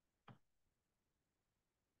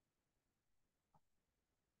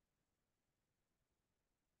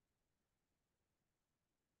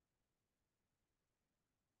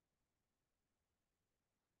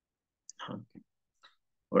 Okay.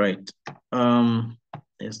 All right.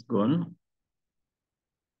 Let's go on.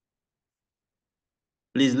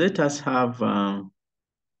 Please let us have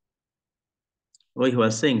what he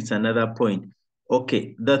was saying is another point.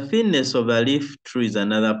 Okay, the thinness of the leaf true is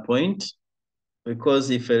another point, because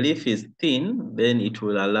if a leaf is thin, then it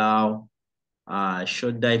will allow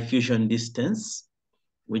short diffusion distance,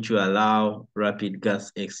 which will allow rapid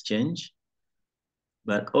gas exchange.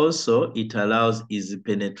 But also it allows easy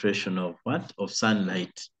penetration of what? Of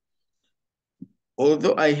sunlight.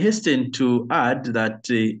 Although I hasten to add that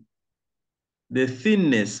the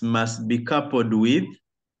thinness must be coupled with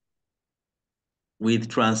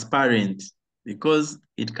transparent, because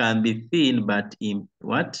it can be thin but in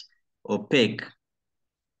what? Opaque.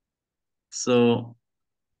 So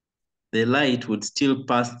the light would still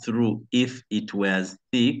pass through if it was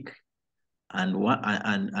thick and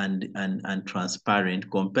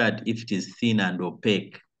transparent, compared if it is thin and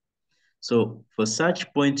opaque. So for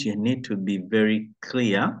such points, you need to be very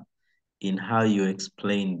clear in how you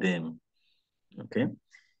explain them, okay?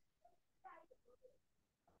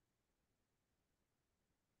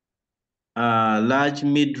 Large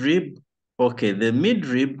midrib. Okay, the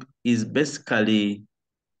midrib is basically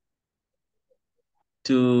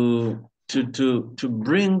to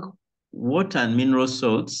bring water and mineral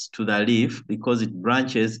salts to the leaf, because it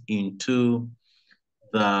branches into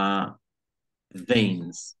the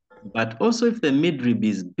veins. But also if the midrib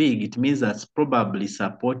is big, it means that's probably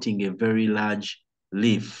supporting a very large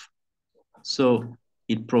leaf. So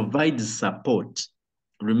it provides support.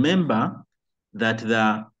 Remember that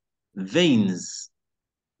the veins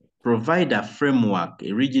provide a framework,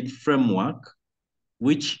 a rigid framework,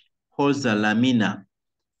 which holds the lamina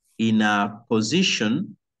in a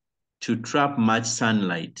position to trap much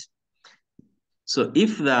sunlight. So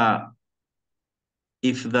if the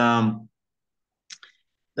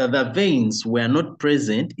veins were not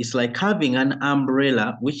present, it's like having an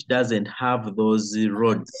umbrella which doesn't have those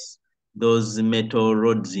rods, those metal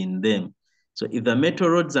rods in them. So if the metal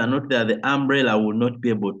rods are not there, the umbrella will not be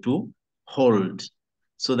able to hold.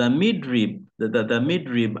 So the midrib, the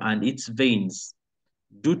midrib and its veins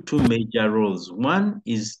do two major roles. One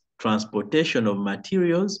is transportation of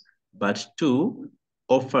materials, but two,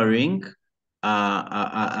 offering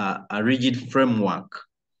a rigid framework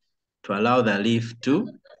to allow the leaf to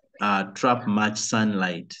trap much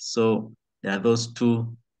sunlight. So there are those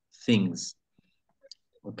two things.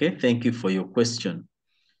 Okay, thank you for your question.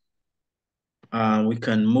 we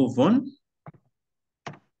can move on.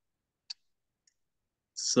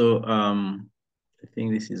 So I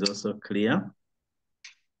think this is also clear.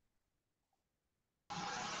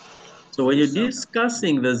 So when you're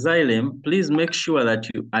discussing the xylem, please make sure that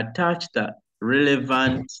you attach the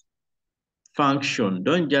relevant function.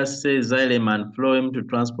 Don't just say xylem and phloem to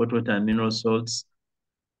transport water and mineral salts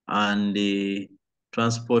and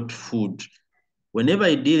transport food. Whenever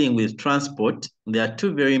you're dealing with transport, there are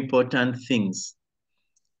two very important things.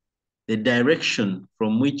 The direction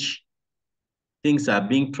from which things are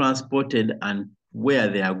being transported and where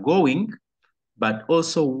they are going, but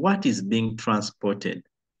also what is being transported.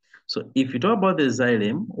 So if you talk about the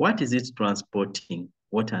xylem, what is it transporting?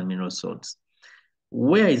 Water and mineral salts.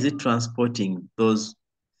 Where is it transporting those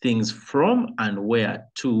things from and where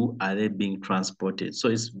to are they being transported? So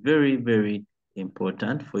it's very, very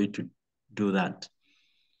important for you to do that.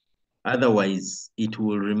 Otherwise, it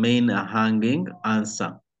will remain a hanging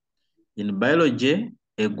answer. In biology,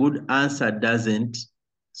 a good answer doesn't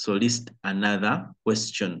solicit another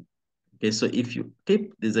question. Okay, so if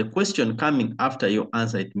there's a question coming after your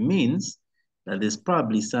answer, it means that there's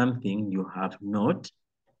probably something you have not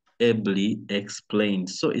ably explained.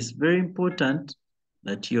 So it's very important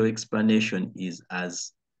that your explanation is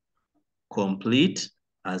as complete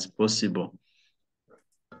as possible.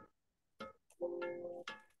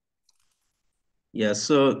 Yeah,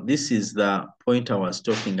 so this is the point I was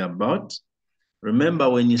talking about. Remember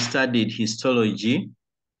when you studied histology,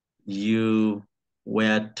 you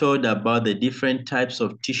were told about the different types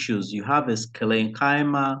of tissues. You have a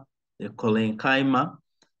sclerenchyma, a collenchyma,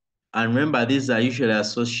 and remember these are usually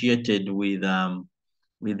associated with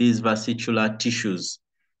these vascular tissues.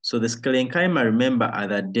 So the sclerenchyma, remember, are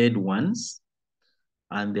the dead ones,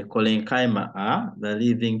 and the collenchyma are the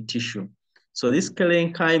living tissue. So this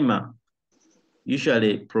sclerenchyma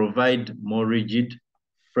usually provide more rigid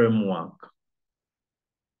framework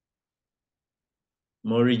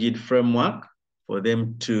for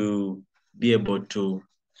them to be able to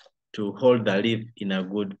hold the leaf in a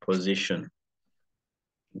good position.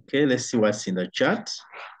 Okay, let's see what's in the chat.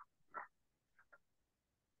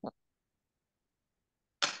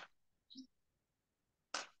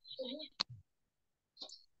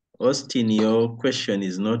 Austin, your question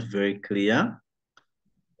is not very clear,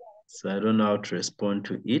 so I don't know how to respond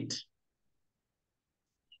to it.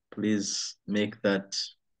 Please make that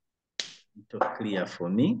clear for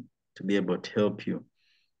me to be able to help you.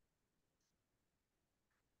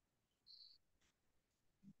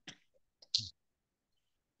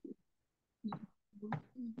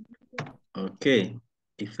 Okay,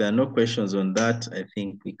 if there are no questions on that, I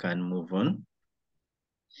think we can move on.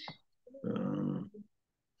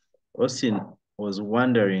 Austin was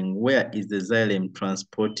wondering, where is the xylem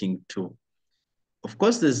transporting to? Of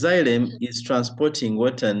course, the xylem is transporting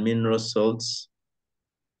water and mineral salts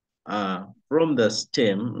from the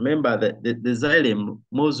stem. Remember that the xylem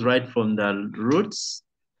moves right from the roots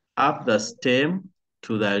up the stem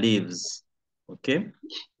to the leaves, okay?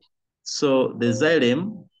 So the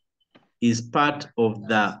xylem is part of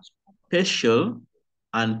the pescial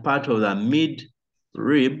and part of the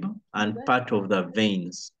mid-rib and part of the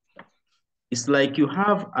veins. It's like you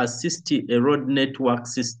have a road network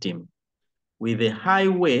system with a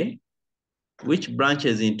highway which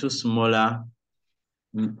branches into smaller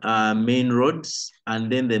main roads,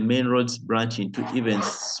 and then the main roads branch into even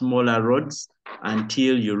smaller roads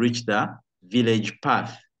until you reach the village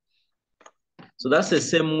path. So that's the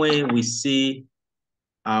same way we see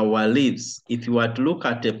our leaves. If you were to look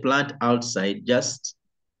at a plant outside, just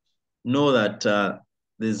know that the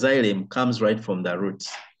xylem comes right from the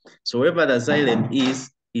roots. So wherever the xylem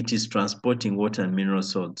is, it is transporting water and mineral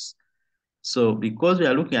salts. So because we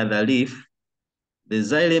are looking at the leaf, the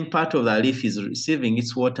xylem part of the leaf is receiving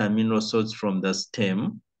its water and mineral salts from the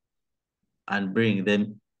stem and bringing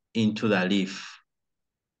them into the leaf.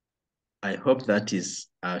 I hope that is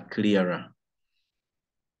clearer.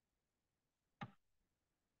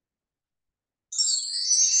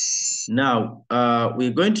 Now,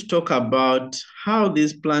 we're going to talk about how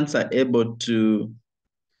these plants are able to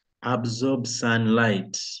absorb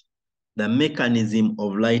sunlight, the mechanism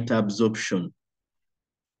of light absorption.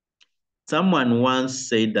 Someone once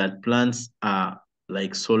said that plants are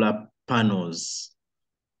like solar panels,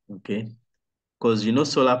 okay? Because you know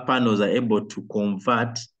solar panels are able to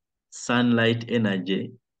convert sunlight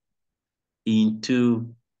energy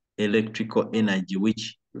into electrical energy,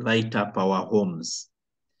 which light up our homes.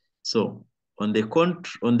 So on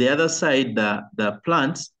the other side, the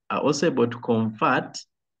plants are also able to convert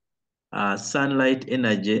sunlight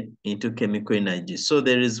energy into chemical energy. So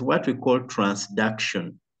there is what we call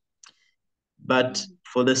transduction. But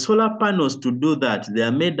for the solar panels to do that, they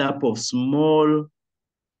are made up of small,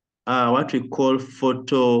 what we call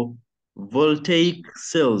photovoltaic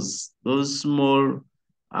cells, those small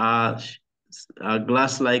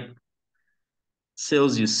glass-like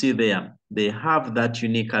cells you see there. They have that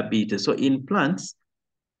unique ability. So in plants,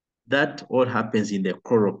 that all happens in the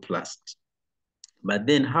chloroplast. But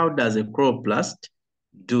then how does a chloroplast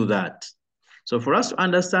do that? So for us to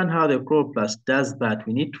understand how the chloroplast does that,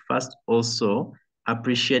 we need to first also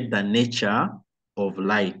appreciate the nature of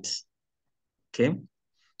light, okay?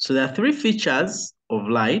 So there are three features of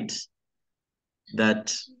light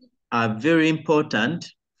that are very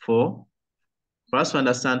important for us to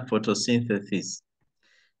understand photosynthesis.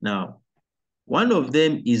 Now, one of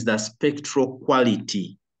them is the spectral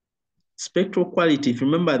quality. Spectral quality, if you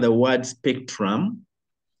remember the word spectrum,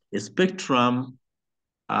 a spectrum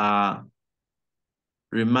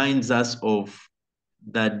reminds us of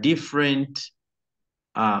the different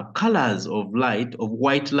colors of light, of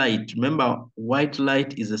white light. Remember, white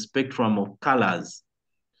light is a spectrum of colors.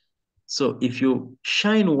 So if you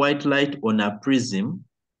shine white light on a prism,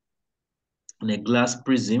 on a glass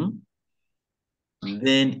prism,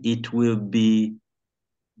 then it will be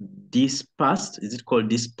dispersed. Is it called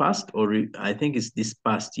dispersed? Or I think it's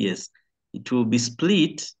dispersed, yes. It will be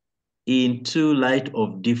split into light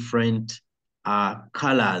of different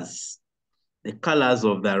colors, the colors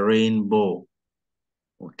of the rainbow,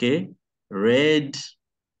 okay? Red,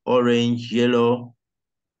 orange, yellow,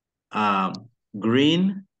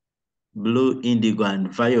 green, blue, indigo,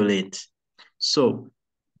 and violet. So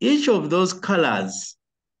each of those colors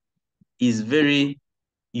is very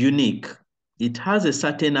unique. It has a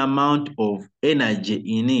certain amount of energy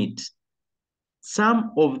in it.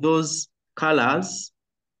 Some of those colors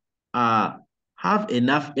have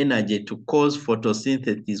enough energy to cause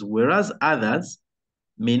photosynthesis, whereas others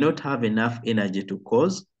may not have enough energy to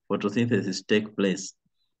cause photosynthesis to take place.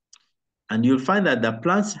 And you'll find that the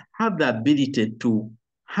plants have the ability to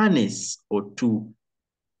harness or to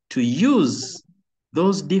use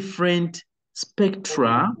those different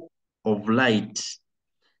spectra of light.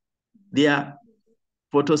 There are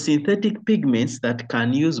photosynthetic pigments that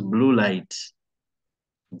can use blue light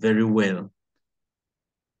very well.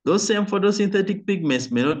 Those same photosynthetic pigments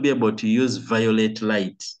may not be able to use violet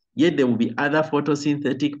light, yet there will be other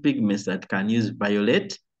photosynthetic pigments that can use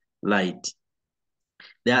violet light.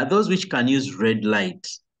 There are those which can use red light,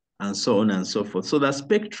 and so on and so forth. So the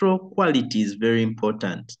spectral quality is very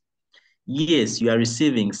important. Yes, you are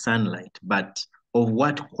receiving sunlight, but of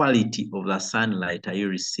what quality of the sunlight are you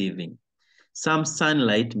receiving? Some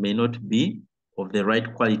sunlight may not be of the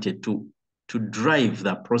right quality to drive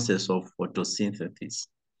the process of photosynthesis.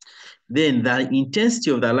 Then the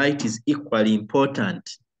intensity of the light is equally important.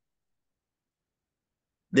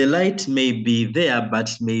 The light may be there,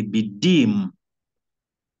 but may be dim,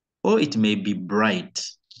 or it may be bright.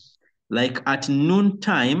 Like at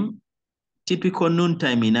noontime, typical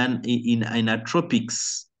noontime in a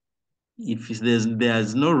tropics, if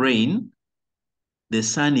there's no rain, the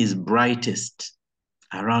sun is brightest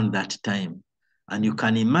around that time. And you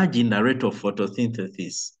can imagine the rate of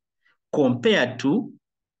photosynthesis compared to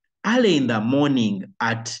early in the morning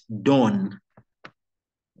at dawn,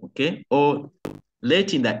 okay? Or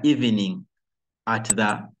late in the evening at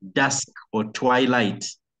the dusk or twilight.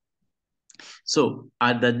 So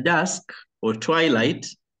at the dusk or twilight,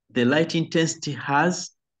 the light intensity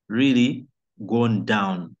has really gone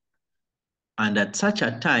down. And at such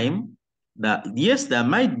a time, yes, there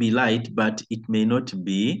might be light, but it may not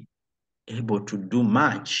be able to do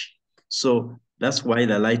much. So that's why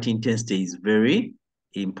the light intensity is very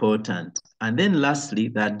important. And then lastly,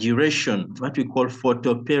 the duration, what we call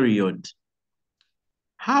photoperiod.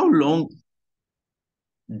 How long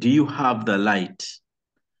do you have the light?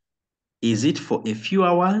 Is it for a few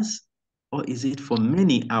hours or is it for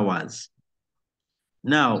many hours?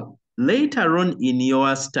 Now, later on in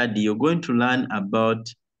your study, you're going to learn about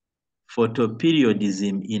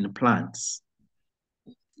photoperiodism in plants.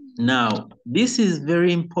 Now, this is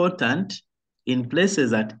very important in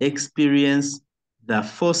places that experience the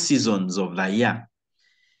 4 seasons of the year.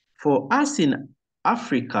 For us in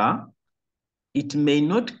Africa, it may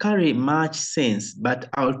not carry much sense, but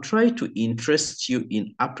I'll try to interest you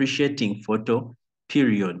in appreciating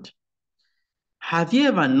photoperiod. Have you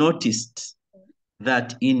ever noticed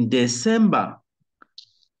that in December,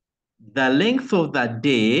 the length of the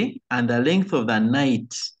day and the length of the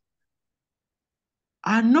night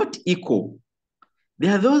are not equal?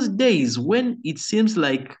 There are those days when it seems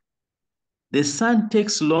like the sun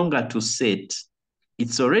takes longer to set.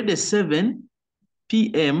 It's already 7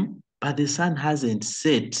 p.m., but the sun hasn't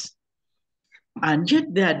set. And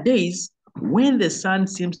yet there are days when the sun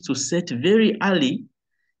seems to set very early,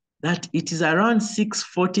 that it is around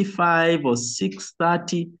 6:45 or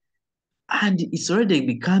 6:30, and it's already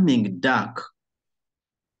becoming dark.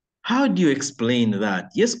 How do you explain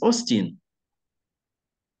that? Yes, Austin.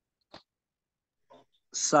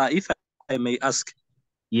 Sir, if I may ask.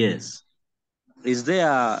 Yes. Is there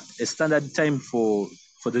a standard time for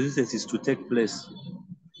the synthesis to take place?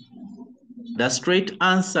 The straight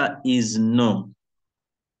answer is no.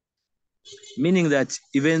 Meaning that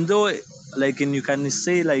even though, like, you can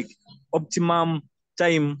say like optimum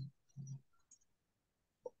time,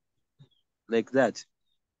 like that.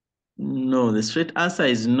 No, the straight answer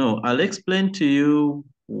is no. I'll explain to you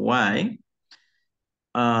why.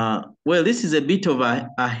 Well, this is a bit of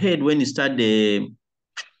ahead when you start the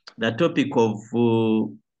topic of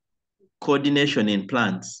coordination in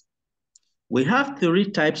plants. We have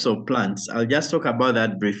 3 types of plants. I'll just talk about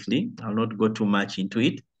that briefly. I'll not go too much into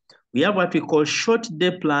it. We have what we call short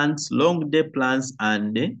day plants, long day plants,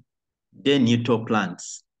 and day neutral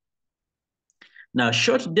plants. Now,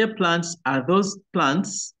 short day plants are those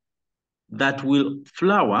plants that will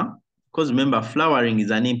flower, because remember, flowering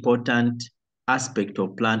is an important aspect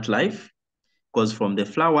of plant life, because from the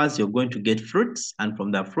flowers, you're going to get fruits, and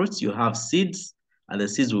from the fruits, you have seeds, and the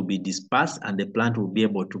seeds will be dispersed, and the plant will be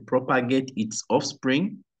able to propagate its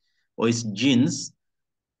offspring or its genes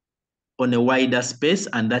on a wider space,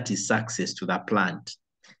 and that is success to the plant.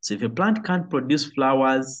 So if a plant can't produce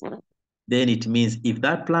flowers, then it means if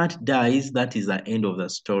that plant dies, that is the end of the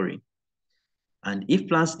story. And if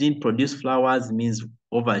plants didn't produce flowers, it means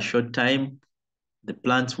over a short time, the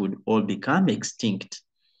plants would all become extinct.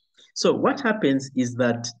 So what happens is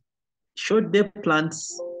that short day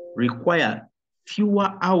plants require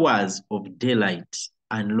fewer hours of daylight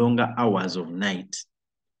and longer hours of night.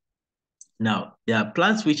 Now, there are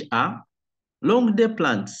plants which are long day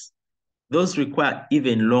plants. Those require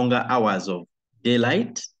even longer hours of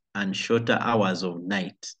daylight and shorter hours of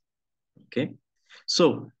night. Okay?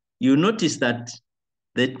 So you notice that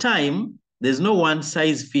the time, there's no one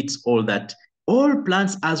size fits all, that all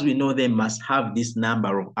plants as we know them must have this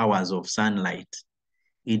number of hours of sunlight.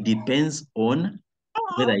 It depends on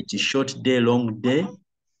whether it is short day, long day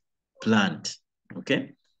plant,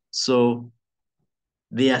 okay? So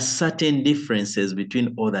there are certain differences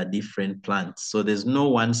between all the different plants. So there's no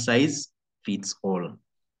one size fits all.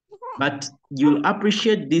 But you'll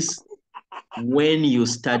appreciate this when you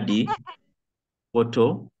study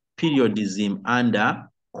photoperiodism under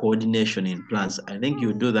coordination in plants. I think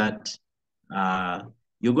you do that.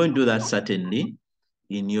 You're going to do that certainly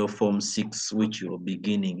in your Form 6, which you're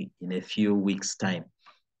beginning in a few weeks' time.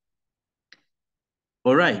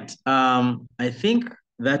 All right. I think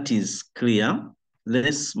that is clear.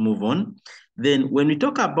 Let's move on. Then when we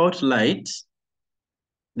talk about light,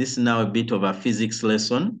 this is now a bit of a physics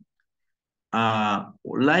lesson.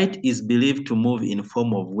 Light is believed to move in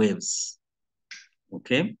form of waves.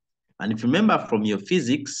 Okay. And if you remember from your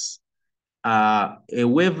physics, a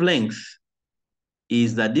wavelength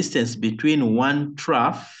is the distance between one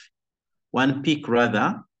peak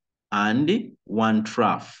rather, and one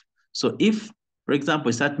trough. So if, for example,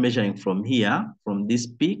 we start measuring from here, from this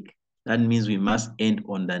peak, that means we must end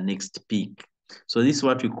on the next peak. So this is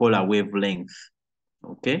what we call a wavelength,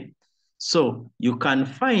 okay? So you can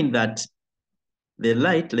find that the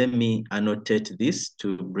light, let me annotate this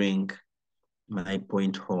to bring my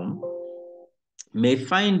point home, may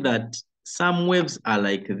find that some waves are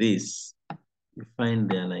like this. You find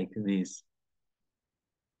they're like this.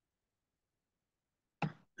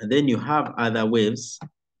 And then you have other waves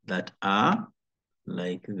that are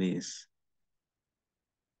like this.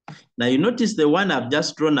 Now you notice the one I've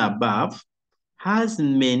just drawn above has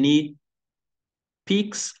many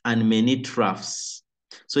peaks and many troughs.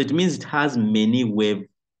 So it means it has many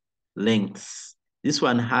wavelengths. This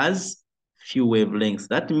one has few wavelengths.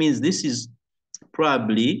 That means this is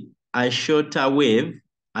probably a shorter wave,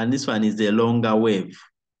 and this one is a longer wave.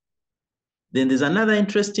 Then there's another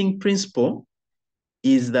interesting principle,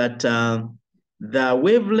 is that the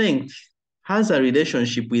wavelength has a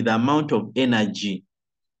relationship with the amount of energy.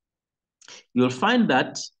 You'll find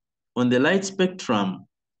that on the light spectrum,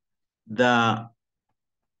 the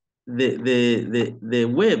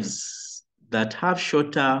waves that have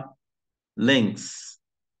shorter lengths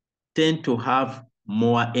tend to have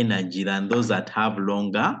more energy than those that have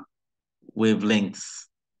longer wavelengths.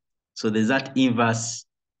 So there's that inverse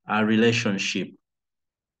relationship.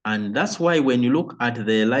 And that's why when you look at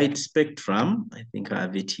the light spectrum, I think I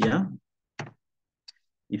have it here.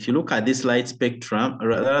 If you look at this light spectrum, or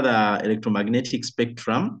rather electromagnetic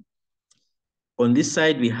spectrum, on this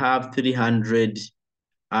side, we have 300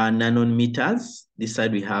 nanometers. This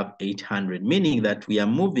side, we have 800, meaning that we are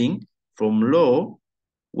moving from low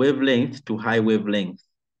wavelength to high wavelength,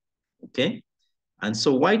 okay? And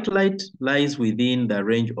so white light lies within the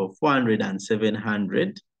range of 400 and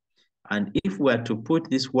 700. And if we are to put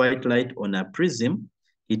this white light on a prism,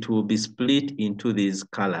 it will be split into these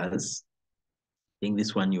colors. I think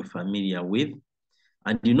this one you're familiar with.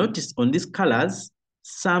 And you notice on these colors,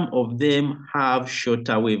 some of them have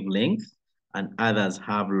shorter wavelength and others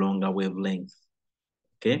have longer wavelength,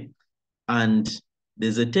 okay? And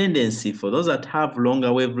there's a tendency for those that have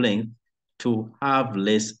longer wavelength to have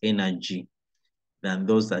less energy than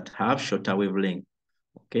those that have shorter wavelength,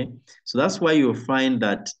 okay? So that's why you'll find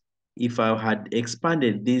that if I had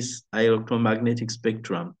expanded this electromagnetic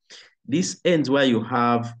spectrum, this ends where you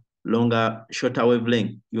have longer, shorter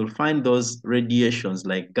wavelength, you'll find those radiations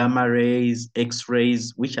like gamma rays,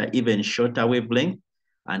 X-rays, which are even shorter wavelength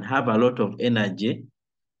and have a lot of energy,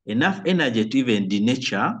 enough energy to even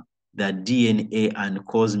denature the DNA and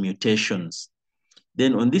cause mutations.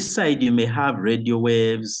 Then on this side, you may have radio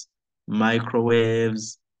waves,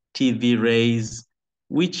 microwaves, TV rays,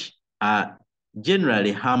 which are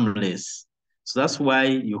generally harmless. So that's why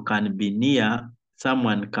you can be near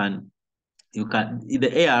someone the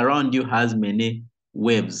air around you has many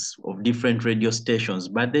waves of different radio stations,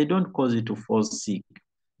 but they don't cause you to fall sick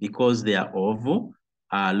because they are of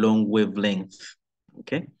long wavelength,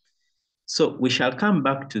 okay? So we shall come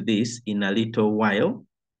back to this in a little while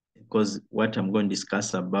because what I'm going to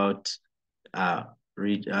discuss about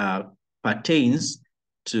pertains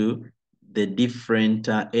to the different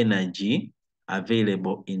energy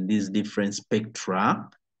available in these different spectra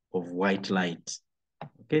of white light.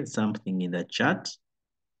 Okay, something in the chat.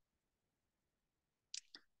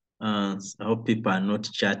 I hope people are not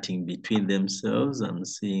chatting between themselves. I'm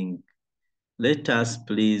seeing, let us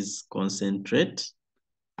please concentrate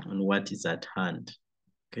on what is at hand,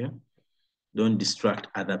 okay? Don't distract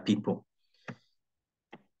other people.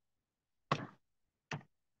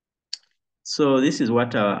 So this is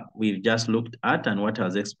what we've just looked at and what I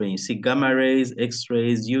was explaining. You see gamma rays,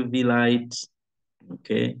 X-rays, UV light,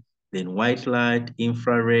 okay? Then white light,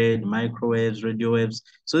 infrared, microwaves, radio waves.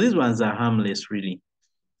 So these ones are harmless really,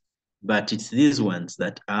 but it's these ones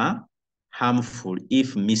that are harmful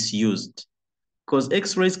if misused. Because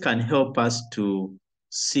X-rays can help us to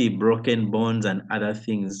see broken bones and other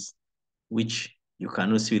things which you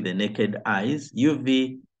cannot see with the naked eyes.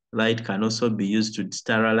 UV light can also be used to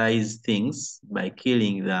sterilize things by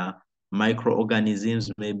killing the microorganisms,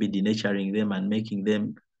 maybe denaturing them and making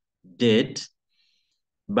them dead.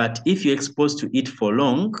 But if you're exposed to it for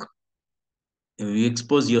long, if you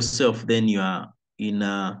expose yourself, then you're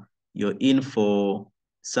in for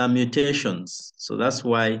some mutations. So that's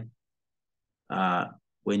why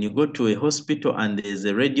when you go to a hospital and there's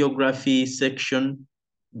a radiography section,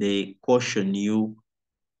 they caution you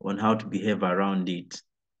on how to behave around it.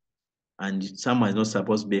 And someone is not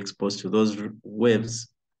supposed to be exposed to those waves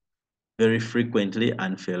very frequently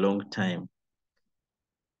and for a long time.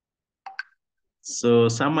 So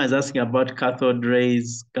someone is asking about cathode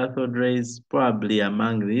rays. Cathode rays, probably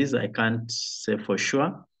among these, I can't say for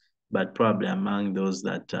sure, but probably among those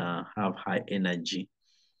that have high energy.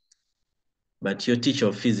 But your teacher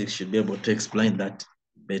of physics should be able to explain that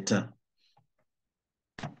better.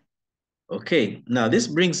 Okay, now this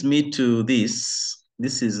brings me to this.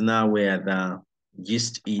 This is now where the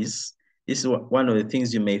gist is. This is one of the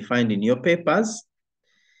things you may find in your papers.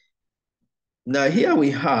 Now here we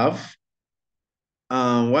have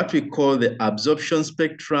what we call the absorption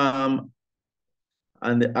spectrum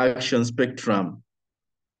and the action spectrum.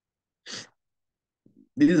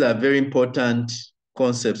 These are very important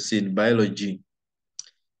concepts in biology.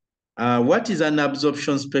 What is an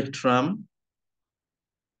absorption spectrum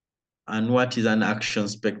and what is an action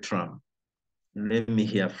spectrum? Let me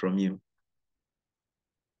hear from you.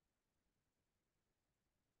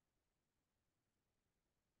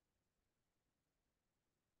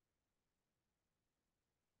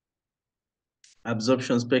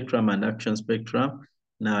 Absorption spectrum and action spectrum.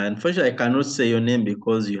 Now, unfortunately, I cannot say your name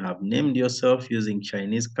because you have named yourself using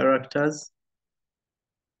Chinese characters.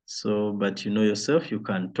 So, but you know yourself, you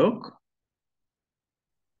can talk.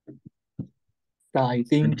 I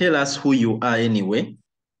think. And tell us who you are anyway.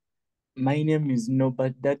 My name is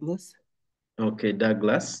Norbert Douglas. Okay,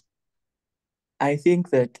 Douglas. I think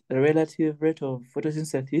that the relative rate of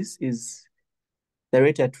photosynthesis is the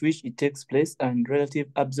rate at which it takes place, and relative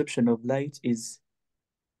absorption of light is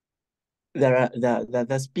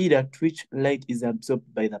the speed at which light is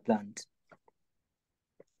absorbed by the plant.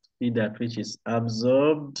 Speed at which is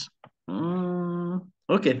absorbed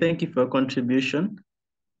Okay, thank you for your contribution.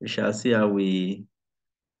 We shall see how we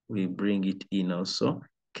bring it in also.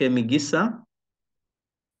 Kemigisa,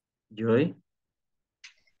 Joy.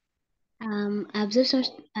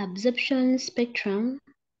 Absorption spectrum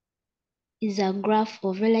is a graph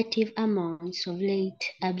of relative amounts of light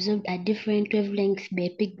absorbed at different wavelengths by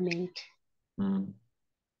pigment.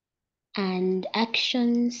 And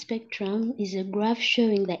action spectrum is a graph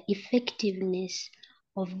showing the effectiveness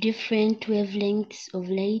of different wavelengths of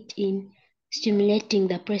light in stimulating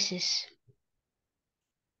the process.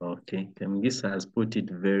 Okay, Kemigisa has put it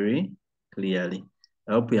very clearly.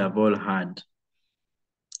 I hope we have all heard.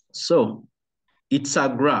 So it's a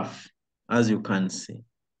graph, as you can see.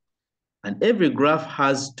 And every graph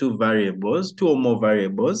has two or more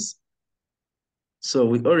variables. So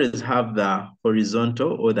we always have the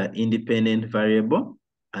horizontal or the independent variable,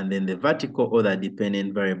 and then the vertical or the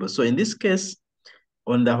dependent variable. So in this case,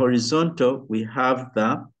 on the horizontal, we have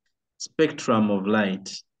the spectrum of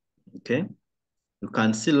light, okay? You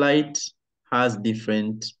can see light has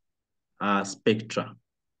different spectra,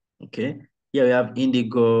 okay? Here we have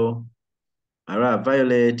indigo,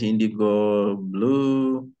 violet, indigo,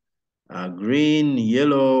 blue, green,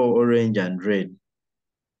 yellow, orange, and red.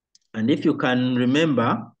 And if you can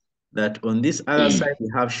remember that on this other side, we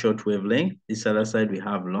have short wavelength, this other side, we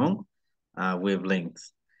have long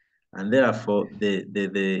wavelengths. And therefore,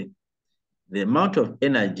 the amount of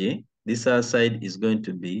energy, this other side is going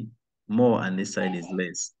to be more and this side is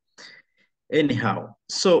less. Anyhow,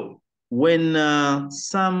 so when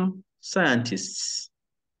some scientists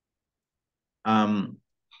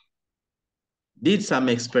did some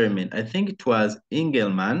experiment, I think it was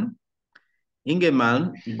Engelmann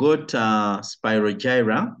got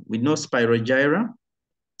spirogyra. We know spirogyra.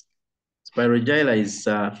 Spirogyra is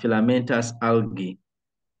filamentous algae.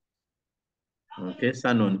 Okay,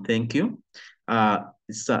 Sanon, thank you.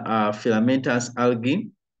 It's filamentous algae.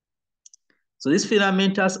 So this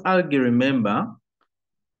filamentous algae, remember,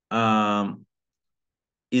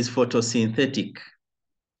 is photosynthetic.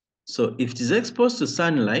 So if it is exposed to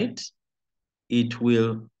sunlight, it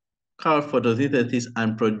will cause photosynthesis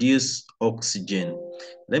and produce oxygen.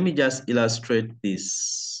 Let me just illustrate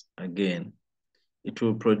this again. It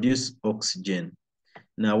will produce oxygen.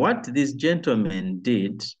 Now, what this gentleman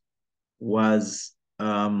did was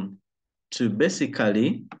to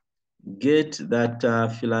basically get that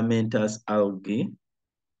filamentous algae,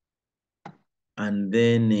 and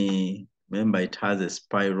then remember it has a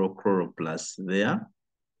spiral chloroplast there.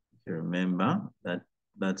 If you remember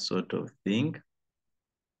that sort of thing,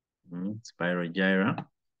 spirogyra.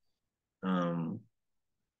 And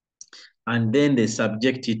then they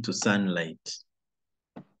subject it to sunlight.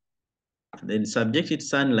 Then subject it to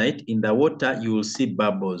sunlight, in the water, you will see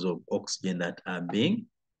bubbles of oxygen that are being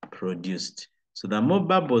produced. So the more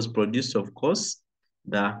bubbles produced, of course,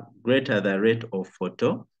 the greater the rate of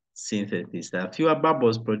photosynthesis. The fewer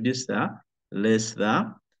bubbles produced, the less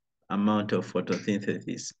the amount of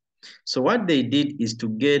photosynthesis. So what they did is to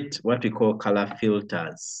get what we call color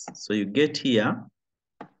filters. So you get here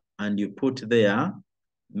and you put there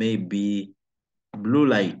maybe blue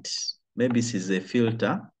light. Maybe this is a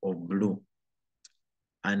filter of blue.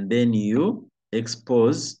 And then you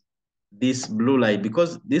expose this blue light,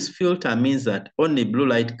 because this filter means that only blue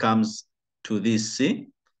light comes to this, see,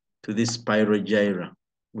 to this spirogyra,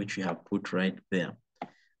 which we have put right there.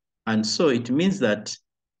 And so it means that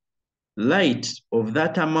light of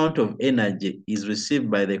that amount of energy is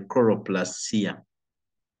received by the chloroplast here.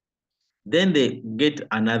 Then they get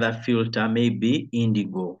another filter, maybe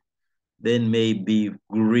indigo, then maybe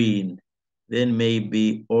green, then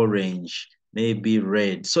maybe orange, maybe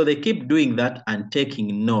red. So they keep doing that and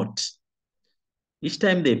taking note. Each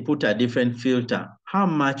time they put a different filter, how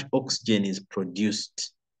much oxygen is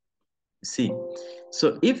produced. See,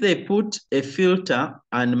 so if they put a filter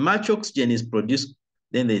and much oxygen is produced,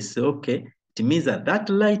 then they say, okay, it means that that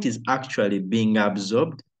light is actually being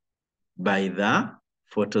absorbed by the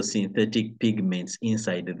photosynthetic pigments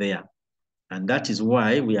inside there. And that is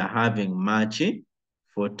why we are having much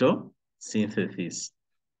photosynthesis.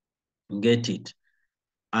 Get it?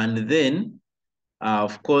 And then,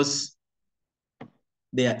 of course,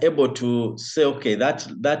 they are able to say, okay,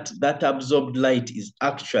 that absorbed light is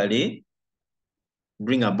actually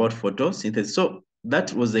bring about photosynthesis. So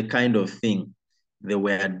that was the kind of thing they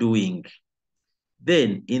were doing.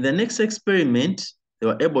 Then in the next experiment, they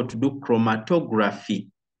were able to do chromatography.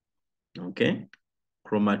 Okay,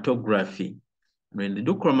 chromatography. When they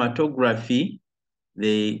do chromatography,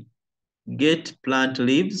 they get plant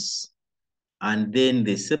leaves and then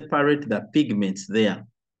they separate the pigments there.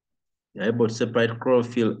 You're able to separate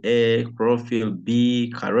chlorophyll A, chlorophyll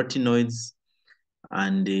B, carotenoids,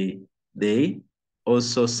 and they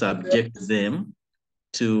also subject them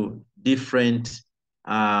to different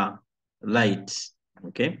light,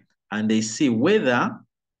 okay? And they see whether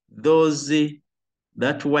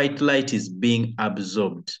that white light is being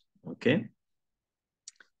absorbed, okay?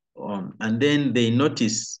 And then they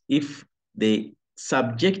notice if they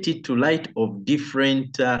subject it to light of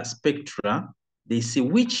different spectra, they see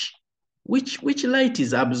which light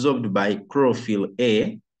is absorbed by chlorophyll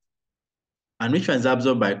A, and which one is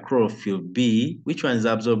absorbed by chlorophyll B, which one is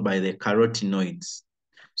absorbed by the carotenoids.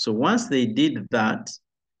 So once they did that,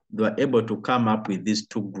 they were able to come up with these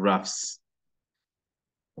two graphs,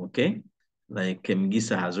 okay? Like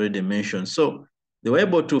Mgisa has already mentioned. So they were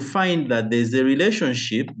able to find that there's a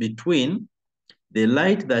relationship between the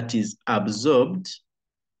light that is absorbed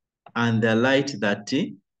and the light that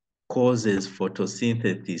causes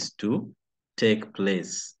photosynthesis to take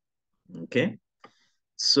place, okay?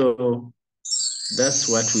 So that's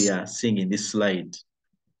what we are seeing in this slide.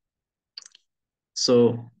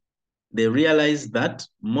 So they realized that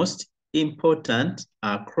most important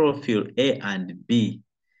are chlorophyll A and B,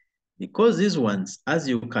 because these ones, as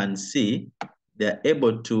you can see, they're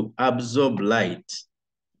able to absorb light,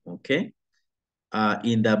 okay,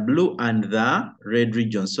 in the blue and the red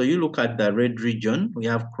region. So you look at the red region, we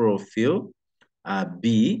have chlorophyll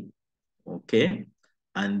B, okay,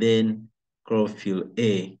 and then chlorophyll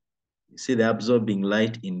A. You see they're absorbing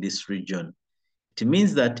light in this region. It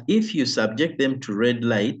means that if you subject them to red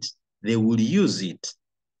light, they will use it.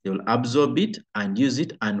 They will absorb it and use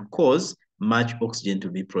it and cause much oxygen to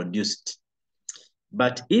be produced.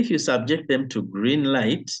 But if you subject them to green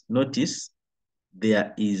light, notice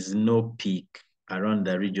there is no peak around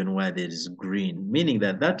the region where there is green, meaning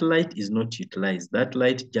that that light is not utilized. That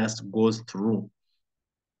light just goes through.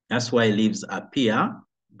 That's why leaves appear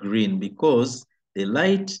green, because the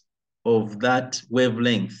light of that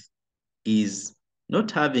wavelength is not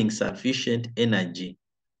having sufficient energy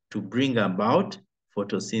to bring about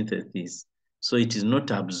photosynthesis. So it is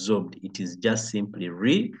not absorbed, it is just simply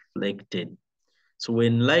reflected. So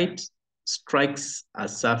when light strikes a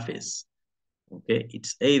surface, okay,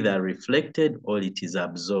 it's either reflected or it is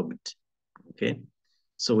absorbed, okay?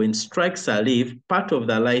 So when it strikes a leaf, part of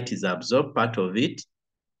the light is absorbed, part of it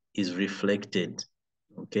is reflected,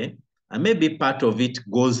 okay? And maybe part of it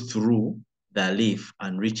goes through the leaf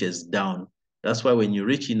and reaches down. That's why when you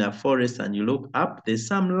reach in a forest and you look up, there's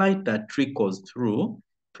some light that trickles through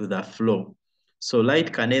to the floor. So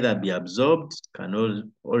light can either be absorbed, can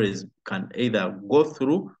either go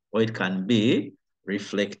through, or it can be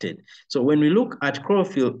reflected. So when we look at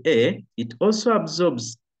chlorophyll A, it also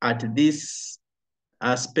absorbs at this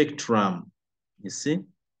spectrum, you see?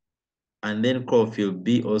 And then chlorophyll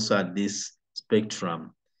B also at this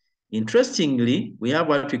spectrum. Interestingly, we have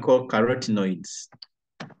what we call carotenoids.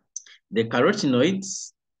 The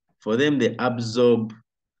carotenoids, for them, they absorb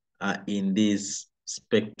in this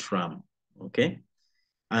spectrum, okay?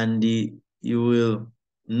 And you will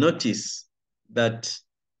notice that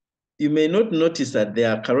you may not notice that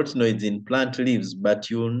there are carotenoids in plant leaves, but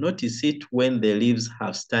you will notice it when the leaves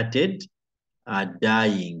have started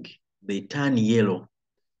dying. They turn yellow.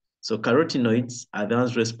 So carotenoids are the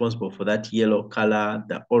ones responsible for that yellow color,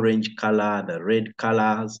 the orange color, the red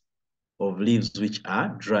colors of leaves which are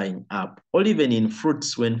drying up. Or even in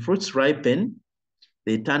fruits, when fruits ripen,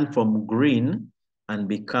 they turn from green and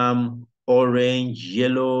become orange,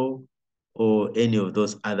 yellow, or any of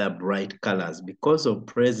those other bright colors because of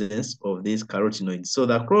presence of these carotenoids. So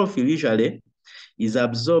the chlorophyll usually is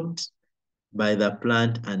absorbed by the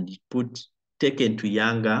plant and taken to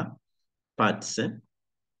younger parts,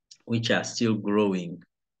 which are still growing,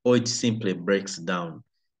 or it simply breaks down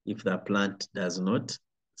if the plant does not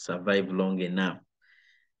survive long enough.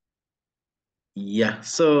 Yeah,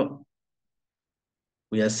 so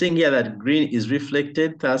we are seeing here that green is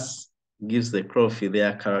reflected, thus gives the chlorophyll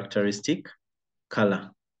their characteristic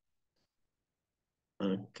color.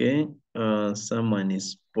 Okay, someone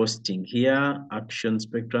is posting here. Action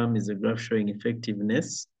spectrum is a graph showing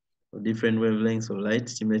effectiveness of different wavelengths of light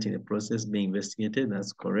stimulating the process being investigated.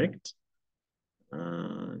 That's correct.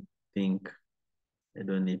 I think I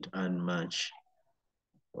don't need to add much.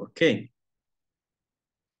 Okay.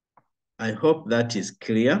 I hope that is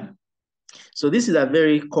clear. So this is a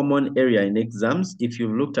very common area in exams. If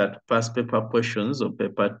you've looked at past paper portions of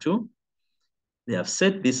paper 2, they have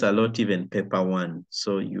said this a lot, even paper 1.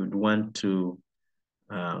 So you'd want to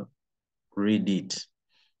read it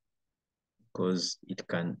because it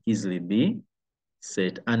can easily be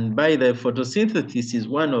said. And by the photosynthesis is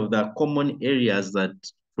one of the common areas that,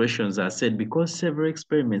 expressions are said because several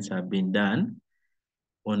experiments have been done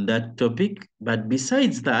on that topic. But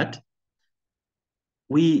besides that,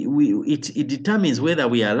 it determines whether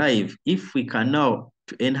we are alive. If we can now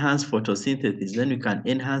to enhance photosynthesis, then we can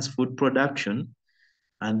enhance food production,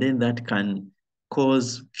 and then that can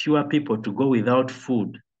cause fewer people to go without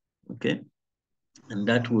food, okay? And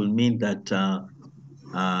that will mean that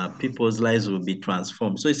people's lives will be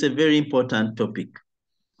transformed. So it's a very important topic.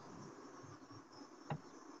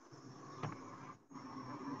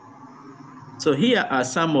 So here are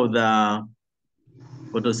some of the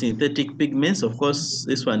photosynthetic pigments. Of course,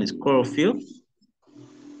 this one is chlorophyll.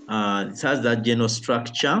 It has that general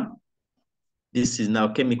structure. This is now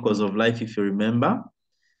chemicals of life, if you remember.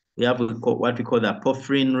 We have what we call the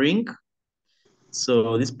porphyrin ring.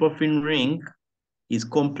 So this porphyrin ring is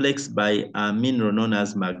complex by a mineral known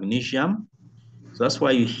as magnesium. So that's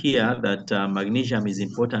why you hear that magnesium is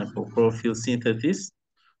important for chlorophyll synthesis.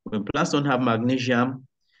 When plants don't have magnesium,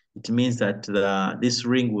 it means that this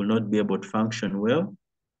ring will not be able to function well.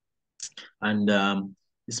 And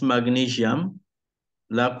this magnesium,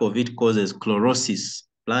 lack of it causes chlorosis.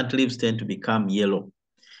 Plant leaves tend to become yellow.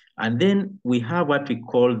 And then we have what we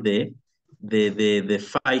call the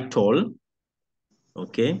phytol,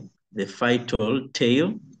 okay? The phytol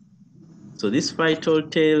tail. So this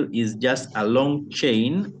phytol tail is just a long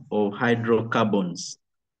chain of hydrocarbons,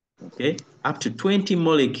 okay? Up to 20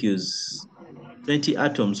 molecules, 20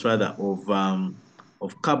 atoms rather,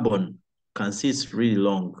 of carbon. Can see it's really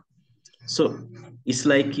long. So it's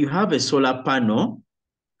like you have a solar panel,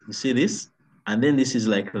 you see this? And then this is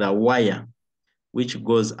like the wire which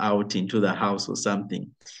goes out into the house or something.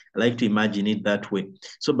 I like to imagine it that way.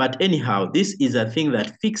 So, but anyhow, this is a thing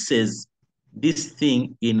that fixes this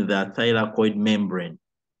thing in the thylakoid membrane.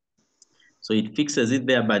 So it fixes it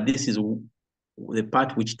there, but this is the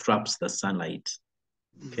part which traps the sunlight,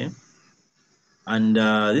 okay? And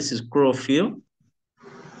this is chlorophyll.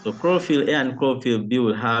 So chlorophyll A and chlorophyll B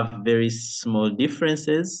will have very small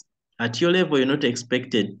differences. At your level, you're not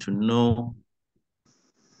expected to know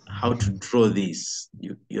how to draw this.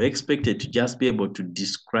 You're expected to just be able to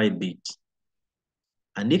describe it.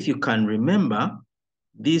 And if you can remember,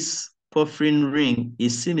 this porphyrin ring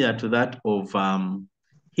is similar to that of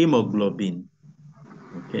hemoglobin,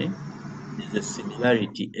 okay? There's a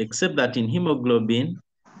similarity, except that in hemoglobin,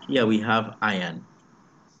 here we have iron,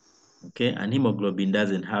 okay? And hemoglobin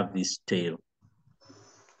doesn't have this tail,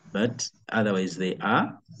 but otherwise they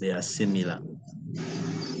are similar.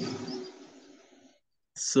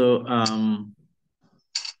 So,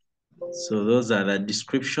 so those are the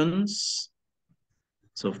descriptions.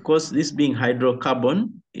 So of course, this being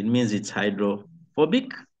hydrocarbon, it means it's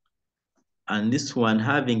hydrophobic. And this one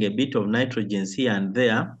having a bit of nitrogens here and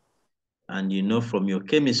there. And you know from your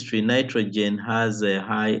chemistry, nitrogen has a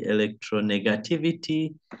high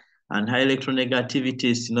electronegativity, and high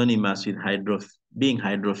electronegativity is synonymous with being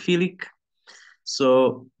hydrophilic.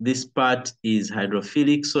 So this part is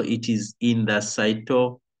hydrophilic, so it is in the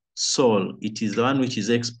cytosol. It is the one which is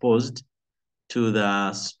exposed to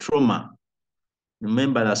the stroma.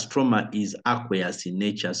 Remember, the stroma is aqueous in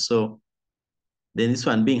nature. So then this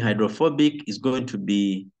one being hydrophobic is going to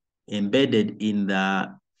be embedded in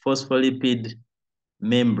the phospholipid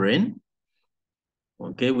membrane,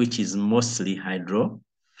 okay, which is mostly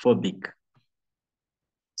hydrophobic.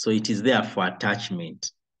 So it is there for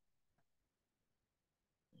attachment.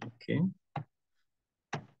 Okay.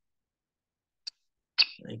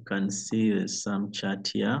 I can see there's some chart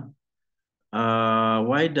here.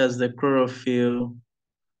 Why does the chlorophyll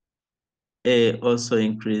A also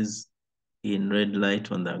increase in red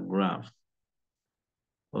light on the graph?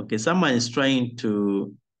 Okay, someone is trying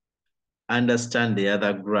to understand the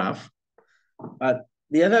other graph. But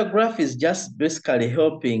the other graph is just basically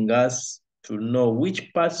helping us to know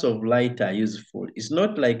which parts of light are useful. It's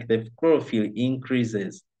not like the chlorophyll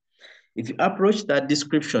increases. If you approach that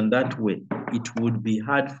description that way, it would be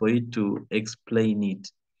hard for you to explain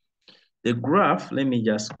it. The graph, let me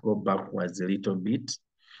just go backwards a little bit.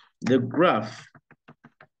 The graph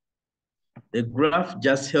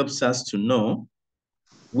just helps us to know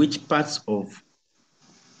which parts of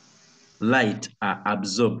light are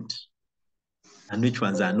absorbed and which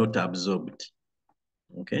ones are not absorbed,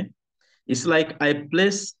 okay? It's like I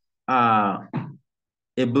place a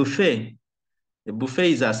buffet. A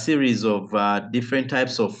buffet is a series of different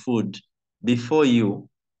types of food before you,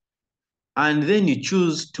 and then you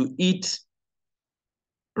choose to eat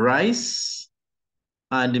rice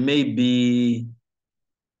and maybe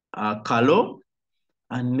kalo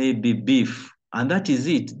and maybe beef, and that is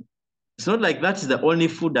it. It's not like that is the only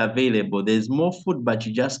food available. There's more food, but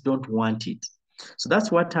you just don't want it. So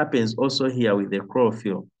that's what happens also here with the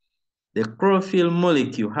chlorophyll. The chlorophyll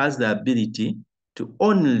molecule has the ability to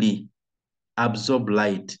only absorb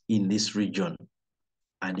light in this region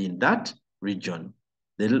and in that region.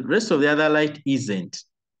 The rest of the other light isn't.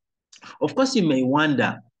 Of course, you may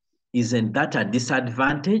wonder, isn't that a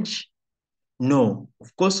disadvantage? No,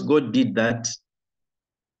 of course, God did that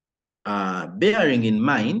bearing in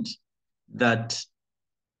mind that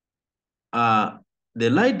the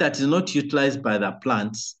light that is not utilized by the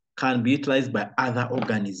plants can be utilized by other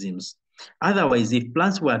organisms. Otherwise, if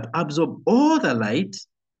plants were to absorb all the light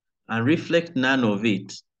and reflect none of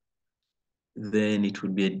it, then it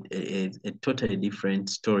would be a totally different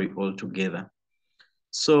story altogether.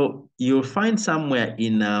 So you'll find somewhere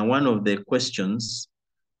in one of the questions,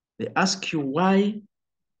 they ask you why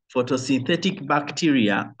photosynthetic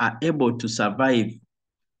bacteria are able to survive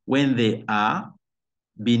when they are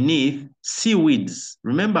beneath seaweeds.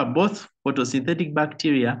 Remember, both photosynthetic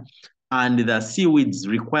bacteria and the seaweeds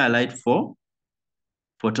require light for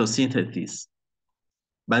photosynthesis.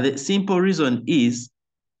 But the simple reason is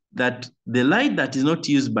that the light that is not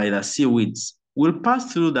used by the seaweeds will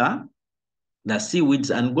pass through the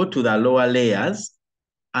seaweeds and go to the lower layers,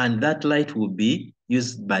 and that light will be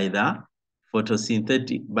used by the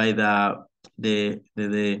photosynthetic, by the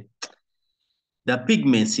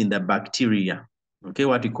pigments in the bacteria, okay,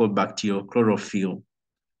 what we call bacterial chlorophyll.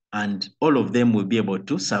 And all of them will be able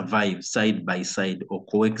to survive side by side or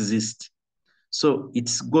coexist. So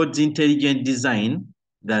it's God's intelligent design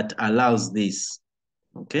that allows this,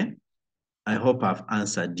 okay? I hope I've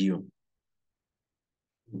answered you,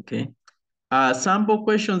 okay? Sample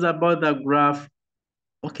questions about the graph,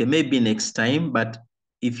 okay, maybe next time, but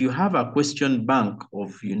if you have a question bank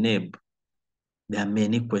of UNEB, there are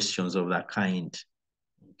many questions of that kind,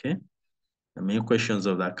 okay? There are many questions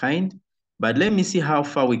of that kind, but let me see how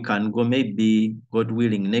far we can go. Maybe, God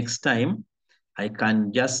willing, next time, I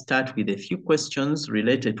can just start with a few questions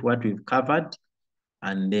related to what we've covered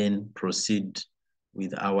and then proceed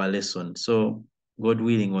with our lesson. So, God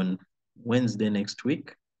willing, on Wednesday next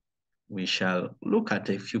week, we shall look at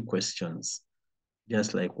a few questions,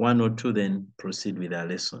 just like one or two, then proceed with our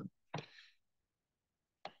lesson.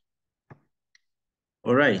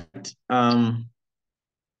 All right.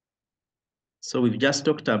 So we've just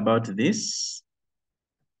talked about this.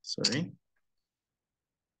 Sorry.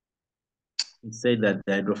 We said that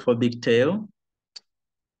the hydrophobic tail,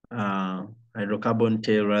 hydrocarbon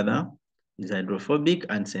tail rather, is hydrophobic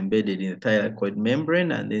and it's embedded in the thylakoid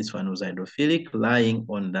membrane, and this one was hydrophilic, lying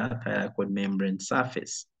on the thylakoid membrane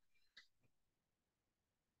surface.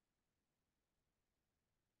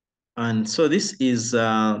 And so this is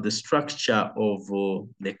the structure of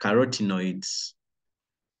the carotenoids.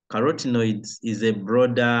 Carotenoids is a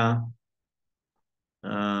broader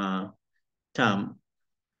term,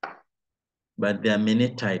 but there are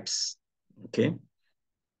many types, okay?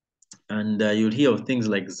 And you'll hear of things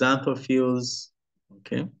like xanthophylls,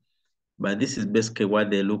 okay? But this is basically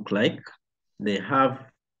what they look like. They have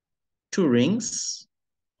two rings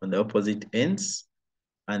on the opposite ends,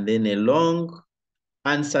 and then a long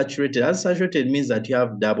unsaturated. Unsaturated means that you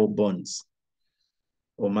have double bonds,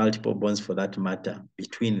 or multiple bonds for that matter,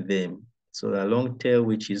 between them. So the long tail,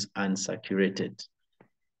 which is unsaturated.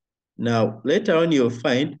 Now, later on you'll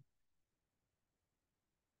find,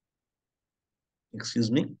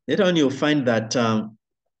 later on you'll find that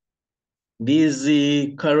these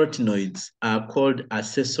carotenoids are called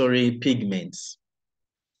accessory pigments,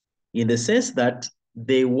 in the sense that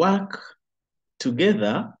they work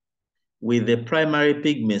together with the primary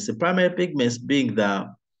pigments. The primary pigments being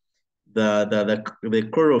the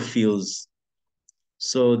chlorophylls.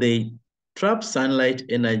 So they trap sunlight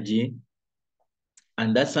energy,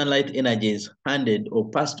 and that sunlight energy is handed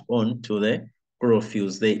or passed on to the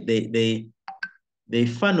chlorophylls. They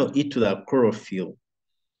funnel it to the chlorophyll,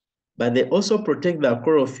 but they also protect the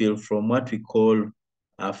chlorophyll from what we call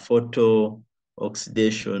photo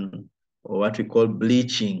oxidation, or what we call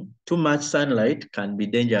bleaching. Too much sunlight can be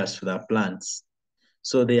dangerous to the plants.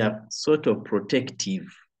 So they are sort of protective.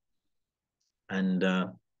 And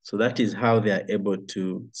so that is how they are able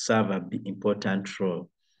to serve an important role.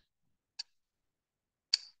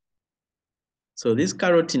 So these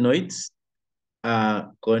carotenoids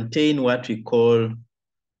contain what we call,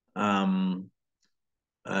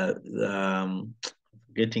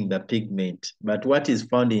 getting the pigment, but what is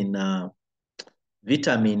found in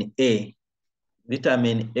vitamin A.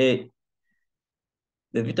 Vitamin A,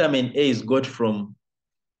 the vitamin A is got from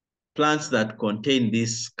plants that contain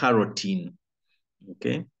this carotene,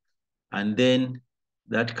 okay? And then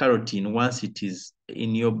that carotene, once it is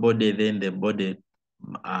in your body, then the body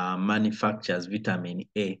manufactures vitamin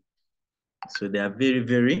A. So they are very,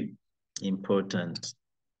 very important.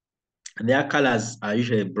 And their colors are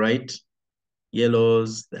usually bright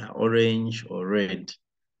yellows, they are orange or red.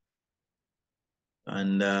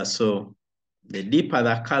 And so the deeper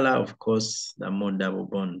the color, of course, the more double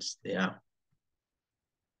bonds they are.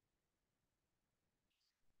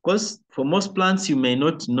 Because for most plants, you may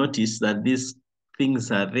not notice that these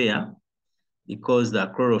things are there because the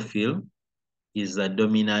chlorophyll is the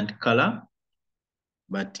dominant color.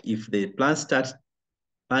 But if the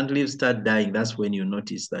plant leaves start dying, that's when you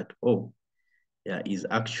notice that, oh, there is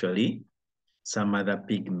actually some other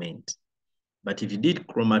pigment. But if you did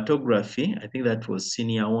chromatography, I think that was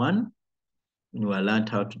senior 1, when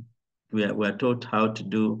we were taught how to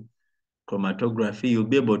do chromatography, you'll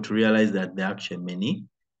be able to realize that there are actually many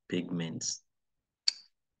pigments.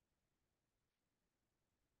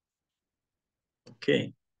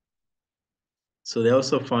 Okay. So they're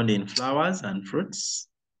also found in flowers and fruits.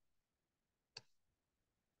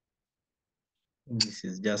 This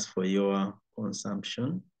is just for your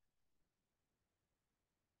consumption.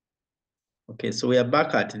 Okay, so we are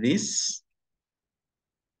back at this.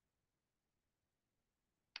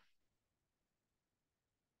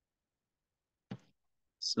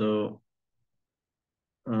 So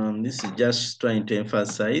this is just trying to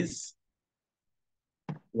emphasize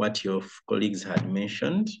what your colleagues had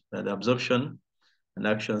mentioned, that absorption and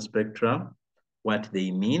action spectra, what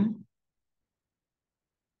they mean.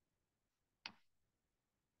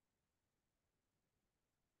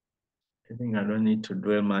 I think I don't need to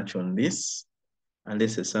dwell much on this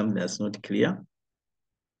unless it's something that's not clear.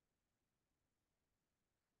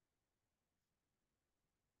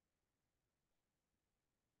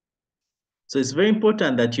 So it's very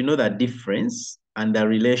important that you know the difference and the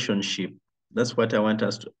relationship. That's what I want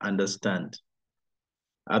us to understand.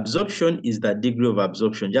 Absorption is the degree of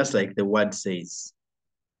absorption, just like the word says.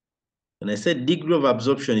 When I said degree of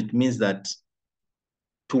absorption, it means that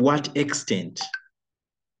to what extent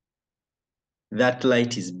that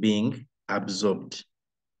light is being absorbed.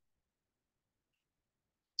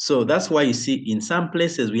 So that's why you see in some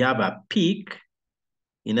places we have a peak,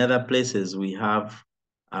 in other places we have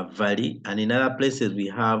a valley, and in other places we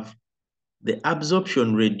have the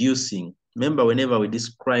absorption reducing. Remember, whenever we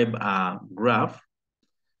describe a graph,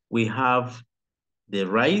 we have the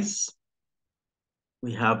rise,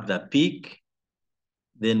 we have the peak,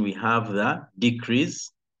 then we have the decrease,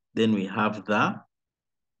 then we have the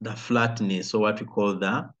flatness, so what we call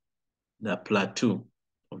the plateau,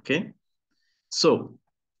 okay? So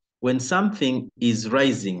when something is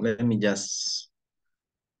rising, let me just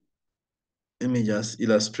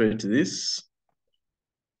illustrate this.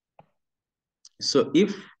 So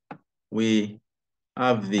if we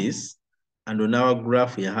have this, and on our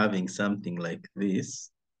graph we are having something like this,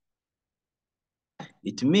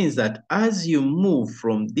 it means that as you move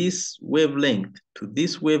from this wavelength to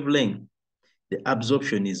this wavelength, the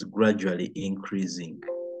absorption is gradually increasing,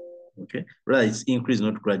 okay? Rather, it's increasing,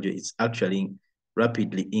 not gradually, it's actually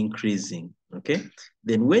rapidly increasing, okay?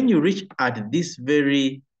 Then when you reach at this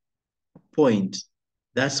very point,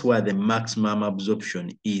 that's where the maximum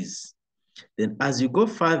absorption is. Then as you go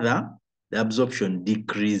further, the absorption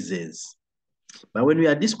decreases. But when we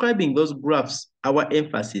are describing those graphs, our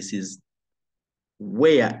emphasis is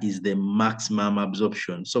where is the maximum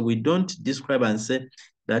absorption. So we don't describe and say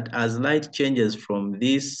that as light changes from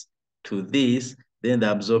this to this, then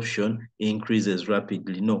the absorption increases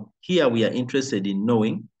rapidly. No, here we are interested in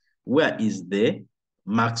knowing where is the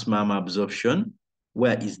maximum absorption,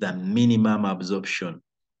 where is the minimum absorption.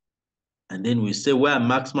 And then we say where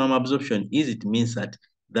maximum absorption is, it means that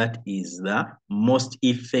that is the most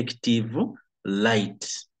effective light,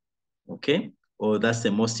 okay? Or that's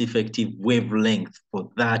the most effective wavelength for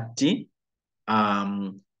that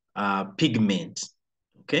pigment,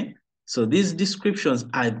 okay? So these descriptions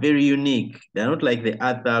are very unique. They're not like the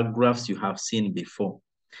other graphs you have seen before.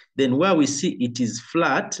 Then where we see it is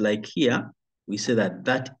flat, like here, we say that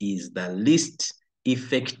that is the least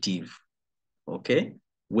effective, okay,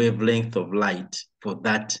 wavelength of light for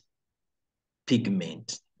that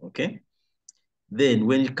pigment, okay? Then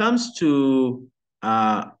when it comes to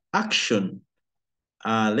action,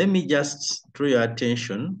 let me just draw your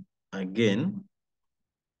attention again.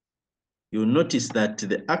 You'll notice that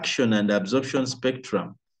the action and absorption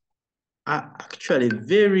spectrum are actually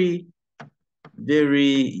very,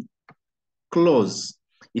 very close.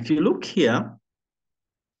 If you look here,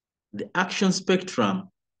 the action spectrum,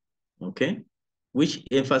 okay, which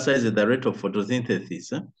emphasizes the rate of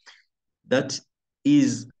photosynthesis, that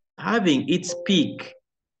is having its peak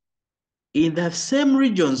in the same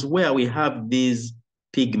regions where we have these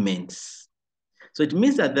pigments. So it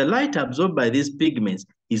means that the light absorbed by these pigments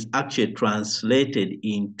is actually translated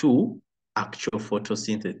into actual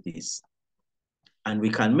photosynthesis. And we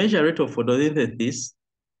can measure rate of photosynthesis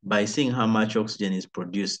by seeing how much oxygen is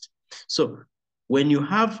produced. So when you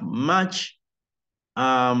have much,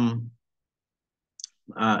 when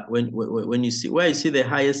you see, where you see the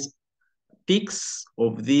highest peaks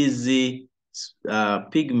of these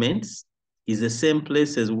pigments is the same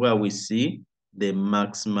places where we see the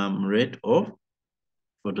maximum rate of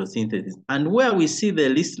photosynthesis. And where we see the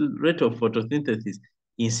least rate of photosynthesis,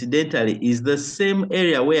 incidentally, is the same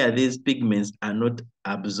area where these pigments are not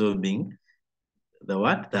absorbing the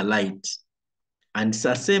what? The light. And it's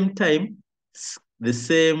at the same time, the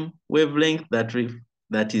same wavelength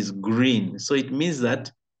that is green. So it means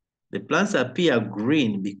that the plants appear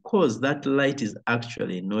green because that light is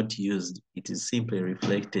actually not used. It is simply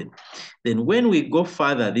reflected. Then when we go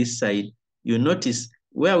further this side, you notice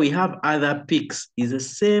where we have other peaks is the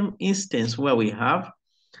same instance where we have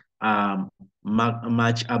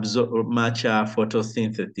much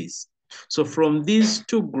photosynthesis. So from these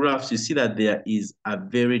two graphs, you see that there is a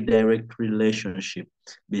very direct relationship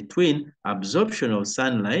between absorption of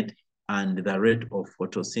sunlight and the rate of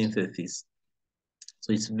photosynthesis.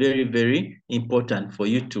 So it's very, very important for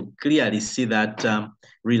you to clearly see that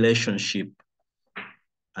relationship.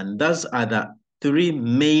 And those are the three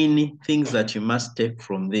main things that you must take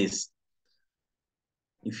from this.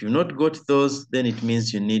 If you've not got those, then it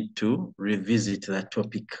means you need to revisit that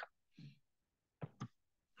topic.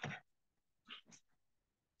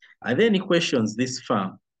 Are there any questions this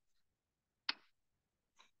far?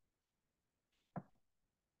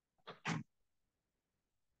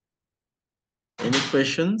 Any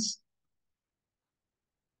questions?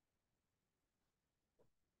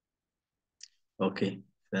 Okay, if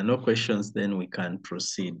there are no questions, then we can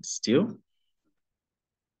proceed still.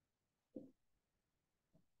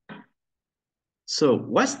 So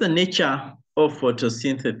what's the nature of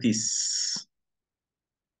photosynthesis?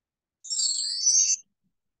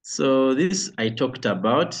 So this I talked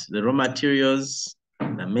about, the raw materials,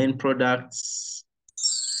 the main products,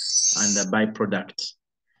 and the byproduct.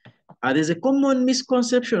 There's a common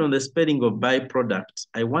misconception on the spelling of byproduct.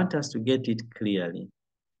 I want us to get it clearly.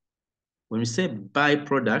 When we say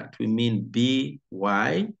byproduct, we mean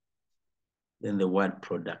B-Y, then the word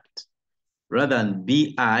product. Rather than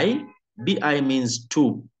B-I, B-I means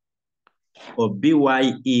two, or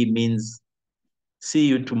B-Y-E means see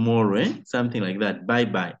you tomorrow, eh? Something like that,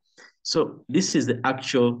 bye-bye. So this is the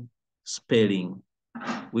actual spelling.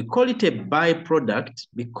 We call it a byproduct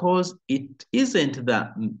because it isn't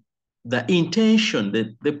the intention,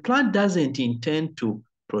 the plant doesn't intend to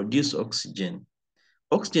produce oxygen.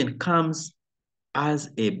 Oxygen comes as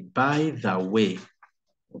a by the way,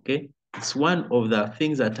 okay? It's one of the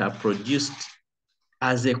things that are produced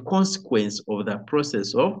as a consequence of the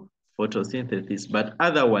process of photosynthesis, but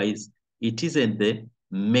otherwise it isn't the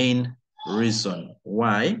main reason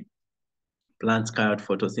why plants carry out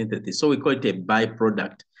photosynthesis. So we call it a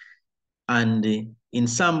byproduct. And in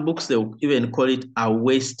some books, they will even call it a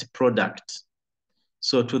waste product.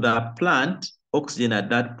 So to the plant, oxygen at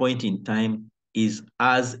that point in time is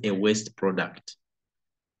as a waste product.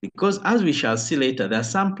 Because as we shall see later, there are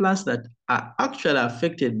some plants that are actually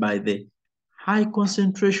affected by the high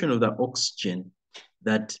concentration of the oxygen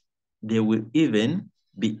that they will even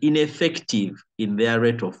be ineffective in their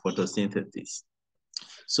rate of photosynthesis.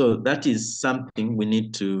 So that is something we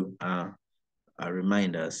need to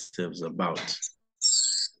remind ourselves about.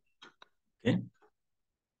 Okay.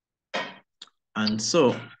 And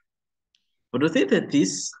so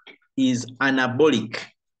photosynthesis is anabolic.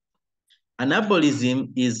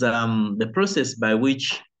 Anabolism is the process by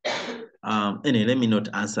which, anyway, let me not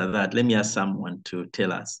answer that. Let me ask someone to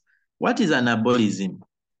tell us. What is anabolism?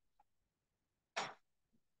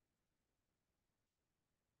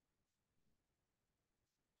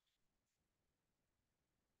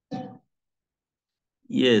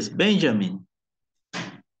 Yes, Benjamin.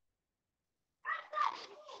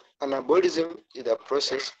 Anabolism is a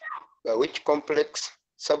process by which complex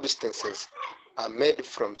substances are made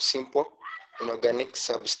from simple inorganic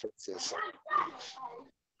substances.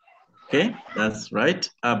 Okay, that's right.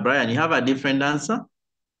 Brian, you have a different answer?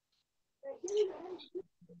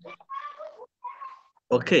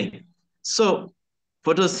 Okay, so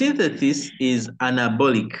photosynthesis is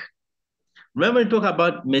anabolic. Remember, we talk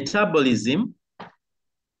about metabolism.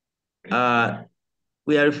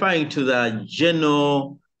 We are referring to the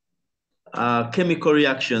general chemical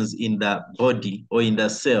reactions in the body or in the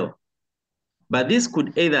cell. But this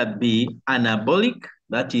could either be anabolic,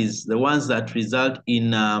 that is the ones that result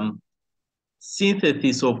in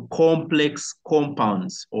synthesis of complex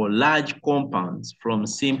compounds or large compounds from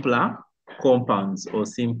simpler compounds or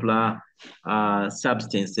simpler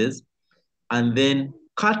substances. And then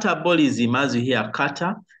catabolism, as you hear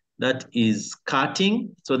kata, that is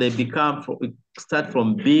cutting. So they start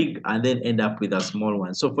from big and then end up with a small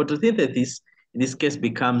one. So photosynthesis, in this case,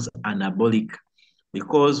 becomes anabolic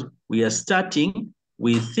because we are starting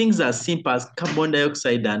with things as simple as carbon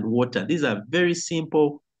dioxide and water. These are very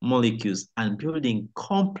simple molecules, and building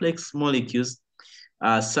complex molecules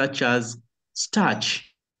such as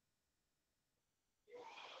starch.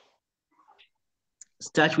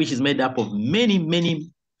 Starch, which is made up of many, many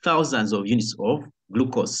thousands of units of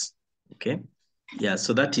glucose, okay? Yeah,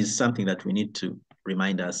 so that is something that we need to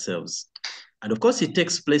remind ourselves. And of course, it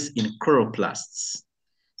takes place in chloroplasts.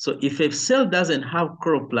 So if a cell doesn't have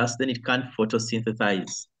chloroplasts, then it can't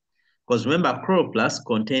photosynthesize. Because remember, chloroplasts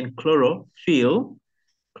contain chlorophyll,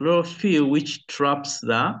 which traps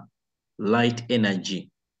the light energy,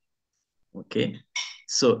 okay?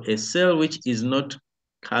 So a cell which is not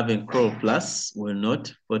having chloroplasts will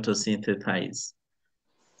not photosynthesize.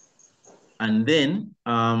 And then,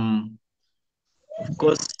 of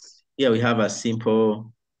course, here we have a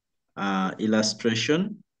simple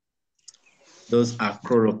illustration. Those are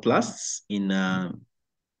chloroplasts in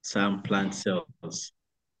some plant cells.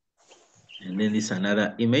 And then this is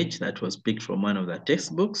another image that was picked from one of the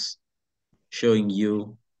textbooks showing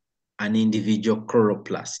you an individual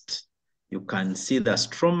chloroplast. You can see the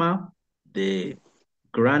stroma, the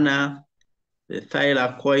grana, the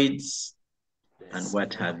thylakoids, and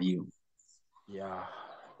what have you. Yeah.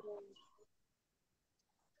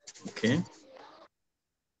 Okay.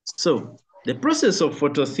 So the process of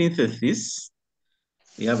photosynthesis,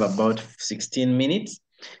 we have about 16 minutes.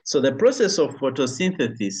 So the process of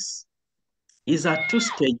photosynthesis is a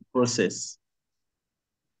two-stage process.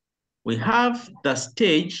 We have the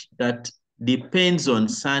stage that depends on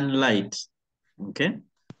sunlight, okay?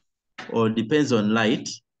 Or depends on light.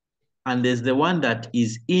 And there's the one that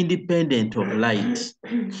is independent of light.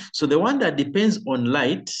 So the one that depends on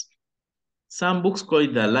light, some books call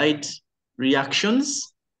it the light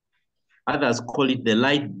reactions. Others call it the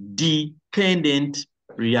light dependent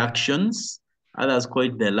reactions. Others call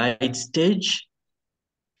it the light stage.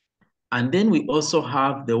 And then we also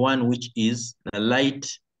have the one which is the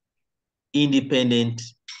light independent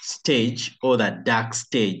stage or the dark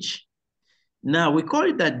stage. Now we call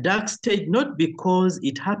it the dark stage not because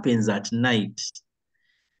it happens at night.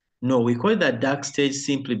 No, we call it the dark stage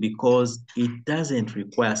simply because it doesn't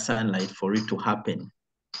require sunlight for it to happen,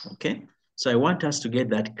 okay? So I want us to get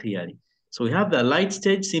that clearly. So we have the light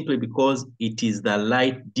stage simply because it is the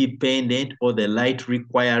light dependent or the light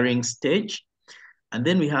requiring stage. And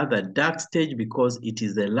then we have the dark stage because it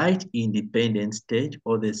is the light independent stage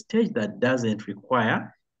or the stage that doesn't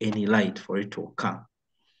require any light for it to occur,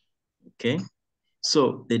 okay?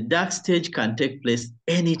 So the dark stage can take place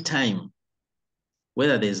anytime,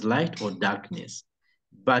 whether there's light or darkness.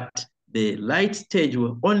 But the light stage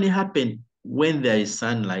will only happen when there is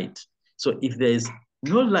sunlight. So if there is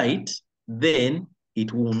no light, then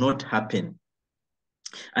it will not happen.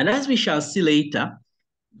 And as we shall see later,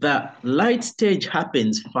 the light stage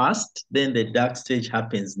happens first, then the dark stage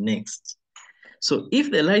happens next. So if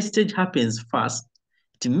the light stage happens first,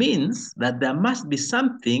 it means that there must be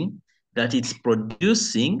something that it's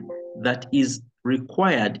producing that is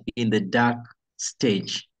required in the dark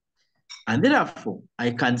stage. And therefore,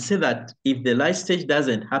 I can say that if the light stage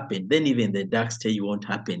doesn't happen, then even the dark stage won't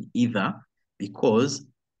happen either, because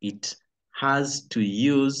it has to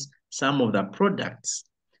use some of the products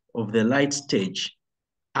of the light stage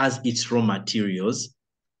as its raw materials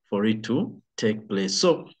for it to take place.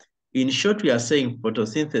 So in short, we are saying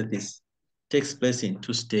photosynthesis takes place in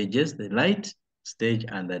two stages, the light stage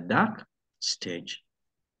and the dark stage.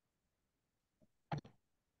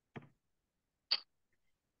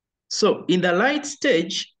 So in the light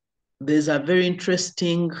stage, there's a very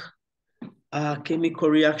interesting chemical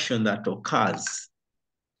reaction that occurs.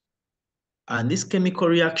 And this chemical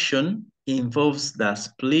reaction involves the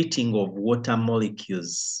splitting of water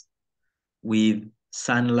molecules with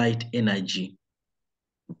sunlight energy,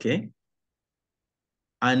 okay?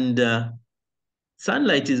 And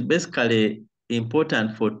sunlight is basically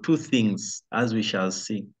important for two things, as we shall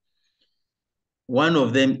see. One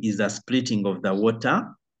of them is the splitting of the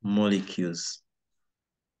water molecules.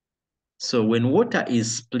 So when water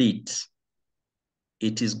is split,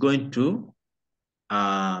 it is going to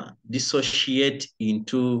dissociate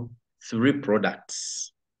into three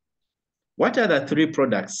products. What are the three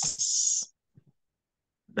products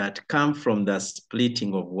that come from the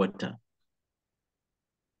splitting of water?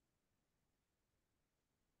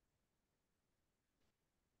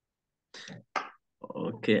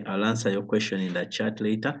 Okay, I'll answer your question in the chat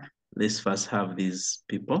later. Let's first have these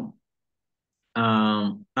people.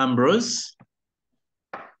 Ambrose.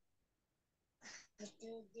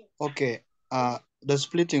 Okay, the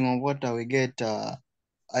splitting of water, we get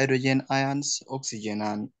hydrogen ions, oxygen,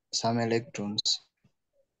 and some electrons.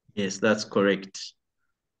 Yes, that's correct.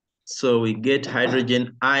 So we get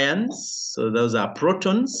hydrogen ions. So those are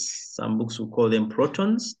protons. Some books will call them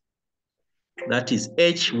protons. That is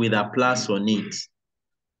H with a plus on it.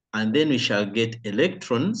 And then we shall get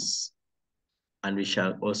electrons, and we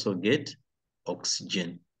shall also get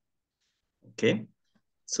oxygen. Okay,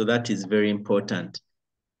 so that is very important.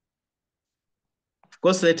 Of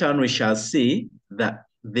course, later on we shall see that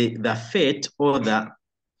the fate or the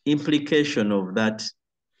implication of that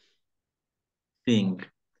thing.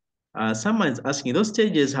 Someone's asking, those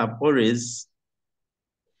stages always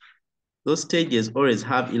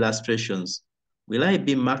have illustrations. Will I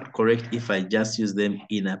be marked correct if I just use them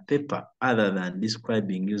in a paper other than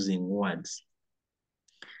describing using words?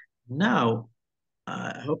 Now,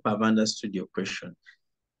 I hope I've understood your question.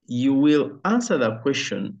 You will answer the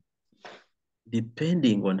question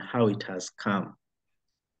depending on how it has come.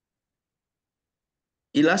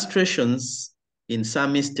 Illustrations in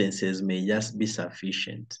some instances may just be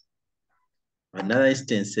sufficient. In other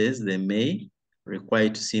instances, they may require you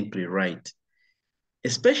to simply write.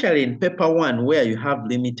 Especially in paper one where you have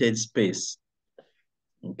limited space,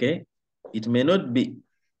 okay? It may not be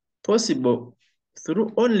possible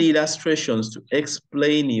through only illustrations to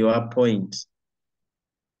explain your point.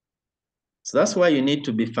 So that's why you need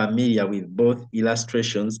to be familiar with both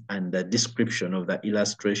illustrations and the description of the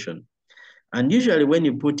illustration. And usually when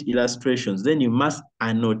you put illustrations, then you must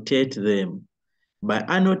annotate them. By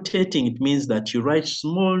annotating, it means that you write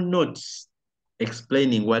small notes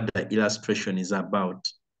explaining what the illustration is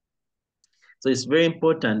about. So it's very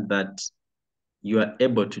important that you are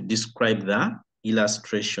able to describe the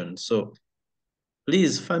illustration. So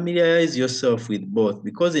please familiarize yourself with both,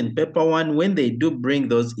 because in paper one, when they do bring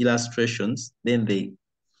those illustrations, then they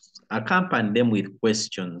accompany them with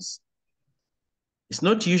questions. It's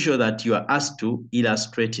not usual that you are asked to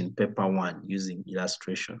illustrate in paper one using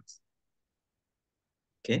illustrations.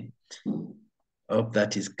 Okay, I hope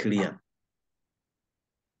that is clear.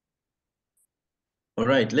 All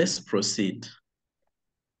right, let's proceed.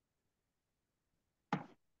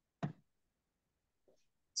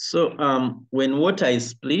 So when water is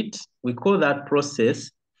split, we call that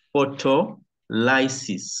process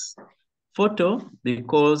photolysis. Photo,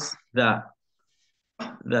 because there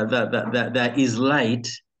is light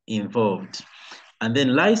involved. And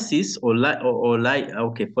then lysis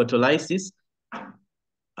photolysis,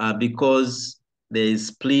 because there is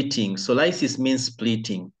splitting. So lysis means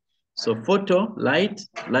splitting. So photo, light,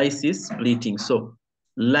 lysis, splitting. So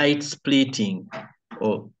light splitting,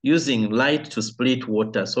 or using light to split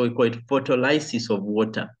water. So we call it photolysis of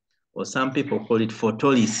water, or some people call it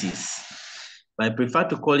photolysis. But I prefer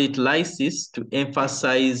to call it lysis to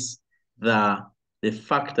emphasize the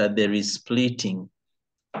fact that there is splitting.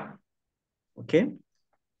 Okay.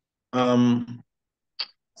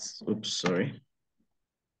 Oops, sorry.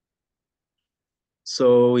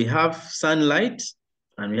 So we have sunlight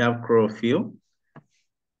and we have chlorophyll.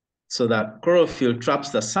 So that chlorophyll traps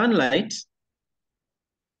the sunlight,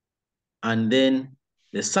 and then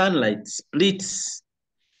the sunlight splits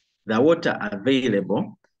the water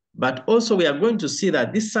available. But also we are going to see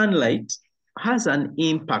that this sunlight has an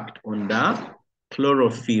impact on the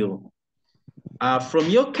chlorophyll. From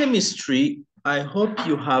your chemistry, I hope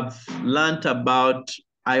you have learned about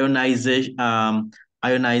ionization.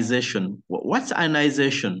 What's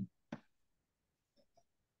ionization?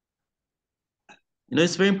 You know,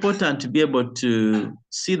 it's very important to be able to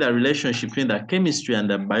see the relationship between the chemistry and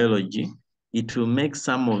the biology. It will make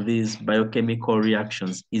some of these biochemical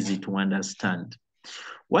reactions easy to understand.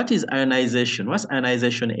 What is ionization? What's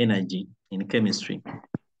ionization energy in chemistry?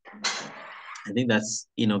 I think that's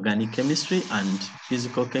inorganic chemistry and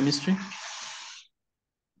physical chemistry.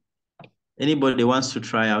 Anybody wants to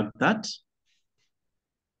try out that?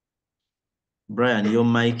 Brian, your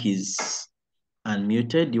mic is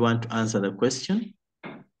unmuted. Do you want to answer the question?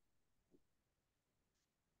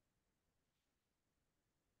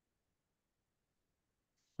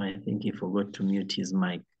 I think he forgot to mute his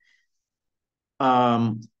mic.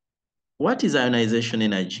 What is ionization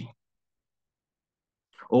energy?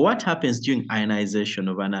 Or what happens during ionization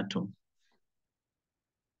of an atom?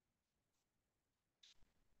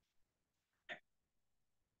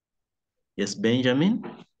 Yes, Benjamin?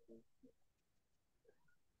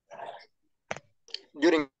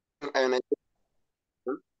 During ionization,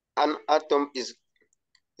 an atom is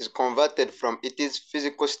is converted from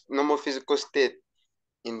its normal physical state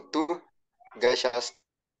into gaseous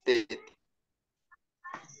state.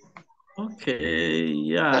 Okay,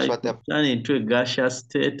 yeah, That's it's what happened. turned into a gaseous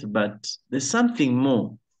state, but there's something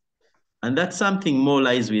more. And that something more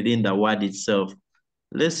lies within the word itself.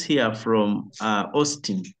 Let's hear from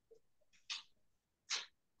Austin.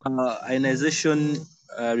 Ionization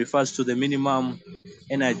refers to the minimum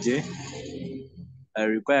energy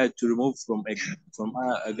required to remove from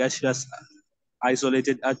a gaseous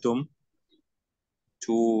isolated atom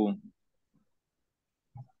to,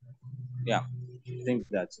 yeah, I think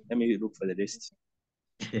that. Let me look for the list.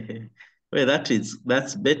 Well,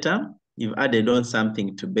 that's better. You've added on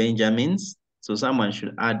something to Benjamin's. So someone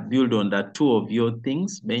should build on that two of your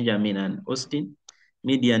things, Benjamin and Austin.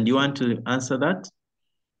 Midian, do you want to answer that?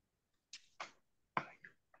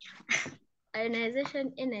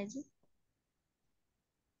 Ionization energy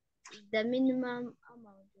is the minimum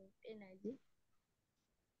amount of energy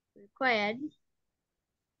required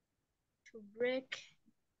to break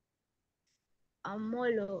a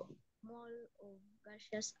mole of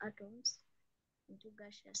gaseous atoms into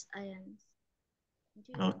gaseous ions,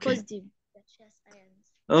 into Okay. positive gaseous ions.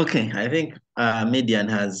 Okay, I think Midian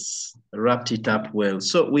has wrapped it up well.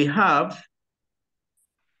 So we have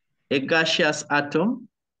a gaseous atom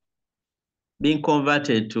being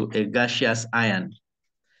converted to a gaseous ion.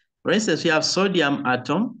 For instance, we have sodium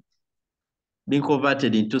atom being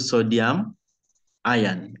converted into sodium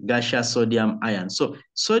ion, gaseous sodium ion. So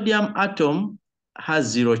sodium atom has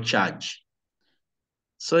 0 charge.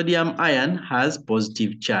 Sodium ion has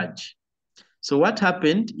positive charge. So what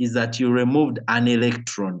happened is that you removed an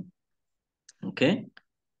electron, okay?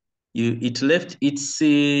 It left its,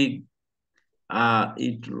 it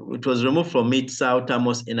was removed from its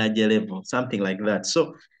outermost energy level, something like that.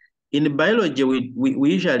 So in biology,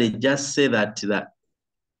 we usually just say that the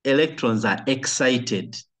electrons are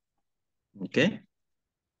excited, okay?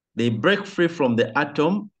 They break free from the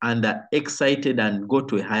atom and are excited and go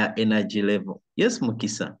to a higher energy level. Yes,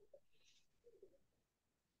 Mukisa?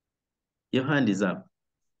 Your hand is up.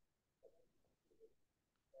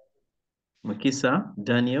 Mukisa,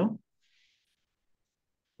 Daniel?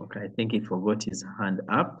 Okay, I think he forgot his hand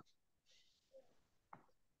up.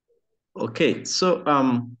 Okay, so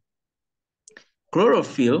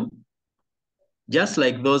chlorophyll, just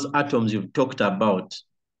like those atoms you've talked about,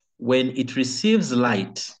 when it receives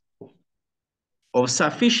light of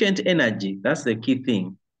sufficient energy, that's the key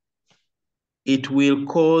thing, it will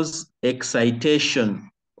cause excitation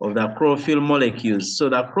of the chlorophyll molecules. So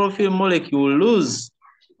the chlorophyll molecule will lose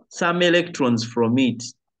some electrons from it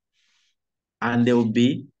and they will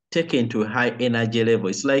be taken to a high energy level.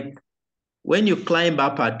 It's like when you climb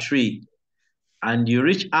up a tree and you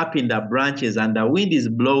reach up in the branches and the wind is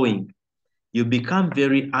blowing, you become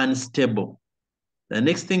very unstable. The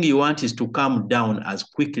next thing you want is to come down as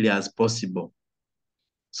quickly as possible.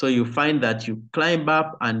 So you find that you climb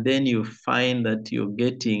up and then you find that you're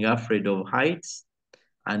getting afraid of heights.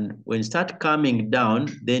 And when you start coming down,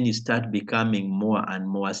 then you start becoming more and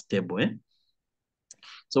more stable.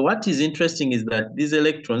 So what is interesting is that these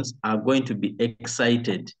electrons are going to be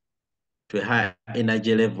excited to a higher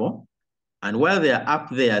energy level. And while they are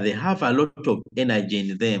up there, they have a lot of energy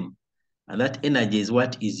in them. And that energy is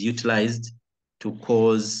what is utilized to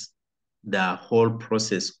cause the whole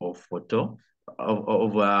process of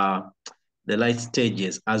the light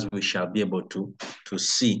stages, as we shall be able to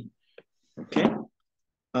see. Okay.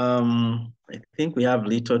 I think we have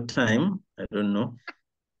little time. I don't know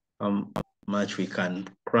how much we can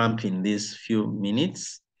cramp in these few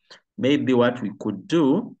minutes. Maybe what we could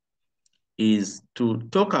do is to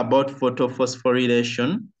talk about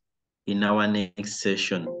photophosphorylation in our next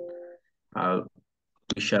session.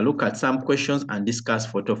 We shall look at some questions and discuss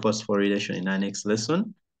photophosphorylation in our next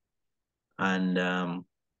lesson, and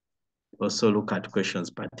also look at questions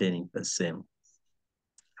pertaining to the same.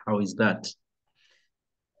 How is that?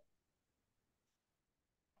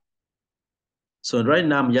 So right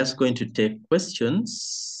now I'm just going to take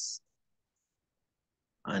questions,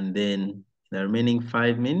 and then the remaining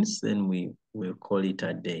 5 minutes, then we will call it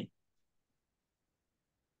a day.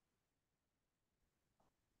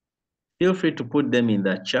 Feel free to put them in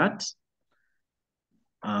the chat.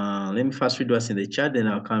 Let me first read what's in the chat, then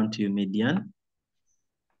I'll come to you, Midian.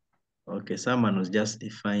 Okay, someone was just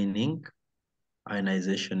defining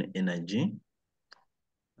ionization energy.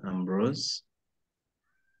 Ambrose.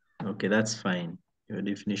 Okay, that's fine. Your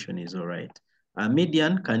definition is all right.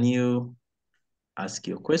 Midian, can you ask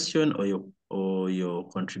your question or your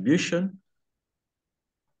contribution?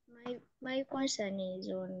 My concern is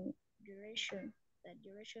on duration, the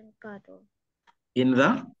duration part of In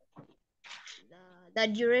the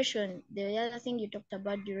duration, the other thing you talked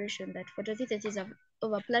about duration, that photosynthesis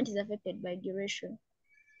of a plant is affected by duration.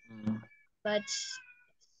 But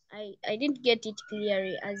I didn't get it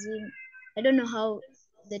clearly, as in, I don't know how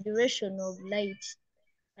the duration of light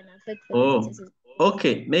can affect photosynthesis.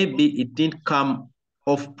 Okay, maybe it didn't come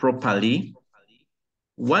off properly.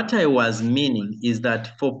 What I was meaning is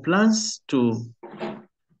that for plants to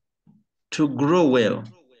grow well,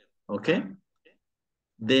 okay,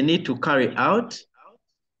 they need to carry out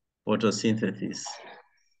photosynthesis.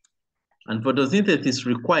 And photosynthesis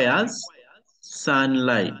requires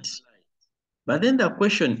sunlight. But then the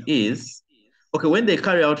question is, okay, when they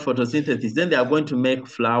carry out photosynthesis, then they are going to make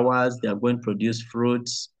flowers, they are going to produce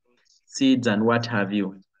fruits, seeds, and what have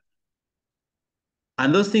you.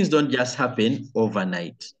 And those things don't just happen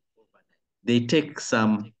overnight. They take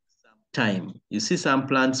some time. You see some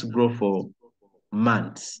plants grow for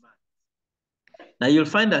months. Now you'll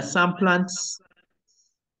find that some plants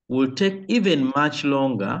will take even much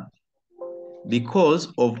longer because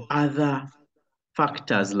of other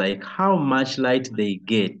factors like how much light they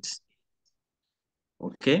get.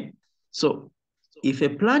 Okay, so if a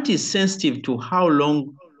plant is sensitive to how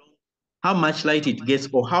much light it gets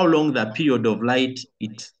or how long the period of light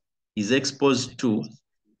it is exposed to,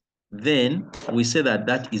 then we say that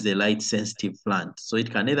that is a light sensitive plant. So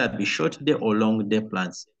it can either be short day or long day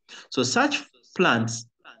plants. So such plants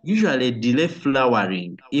usually delay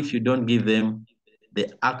flowering if you don't give them the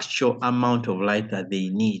actual amount of light that they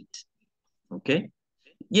need. Okay.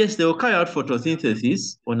 Yes, they will carry out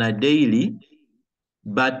photosynthesis on a daily,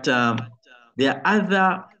 but there are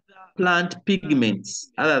other plant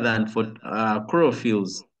pigments other than for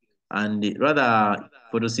chlorophylls and rather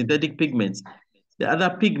photosynthetic pigments. The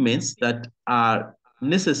other pigments that are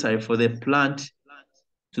necessary for the plant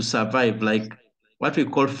to survive, like what we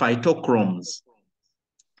call phytochromes.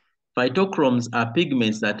 Phytochromes are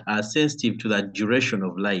pigments that are sensitive to the duration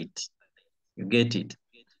of light. You get it?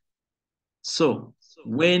 So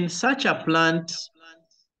when such a plant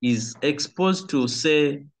is exposed to,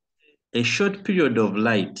 say, a short period of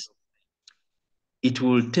light, it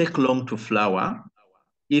will take long to flower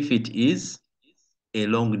if it is a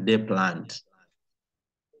long day plant.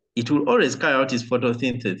 It will always carry out its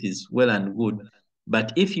photosynthesis well and good.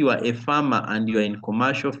 But if you are a farmer and you are in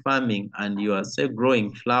commercial farming and you are, say,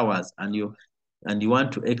 growing flowers and you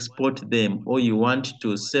want to export them or you want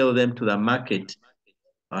to sell them to the market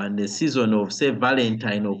on the season of, say,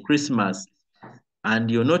 Valentine or Christmas, and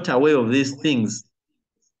you're not aware of these things,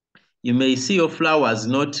 you may see your plants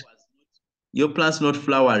not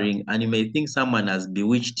flowering, and you may think someone has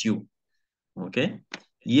bewitched you, okay?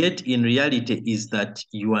 Yet in reality is that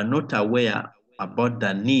you are not aware about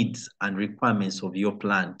the needs and requirements of your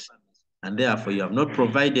plant, and therefore you have not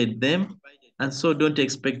provided them, and so don't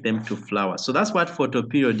expect them to flower. So that's what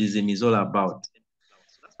photoperiodism is all about.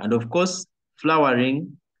 And of course,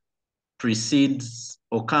 flowering precedes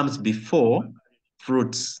or comes before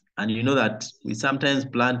fruits. And you know that we sometimes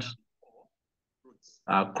plant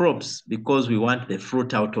crops because we want the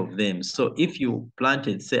fruit out of them. So if you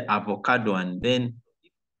planted, say, avocado, and then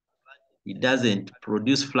it doesn't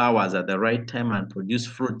produce flowers at the right time and produce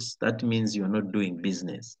fruits, that means you're not doing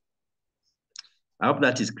business. I hope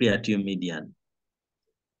that is clear to you, Median.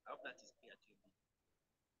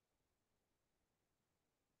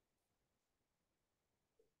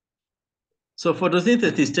 So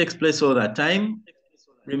photosynthesis takes place all the time,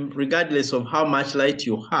 regardless of how much light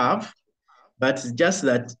you have, but it's just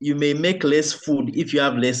that you may make less food if you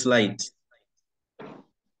have less light.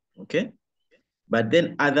 Okay? But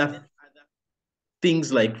then other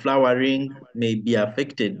things like flowering may be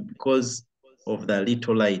affected because of the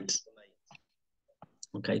little light.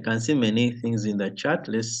 Okay, you can see many things in the chat.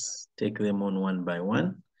 Let's take them on one by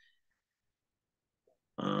one.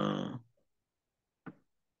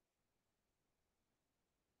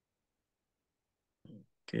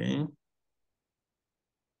 Okay.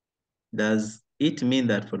 Does it mean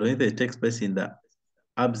that photosynthesis takes place in the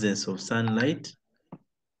absence of sunlight?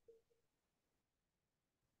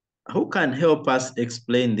 Who can help us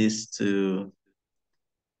explain this to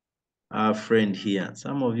our friend here?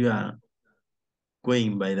 Some of you are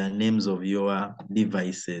going by the names of your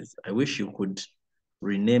devices. I wish you could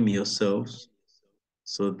rename yourselves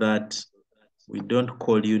so that we don't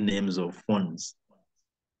call you names of phones.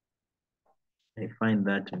 I find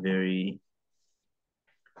that very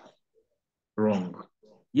wrong.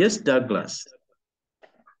 Yes, Douglas.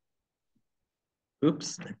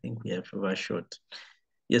 Oops, I think we have overshot.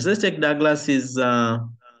 Yes, let's take Douglas's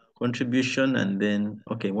contribution and then,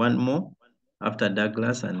 okay, one more after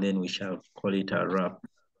Douglas, and then we shall call it a wrap.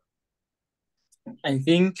 I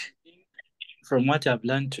think from what I've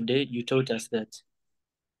learned today, you taught us that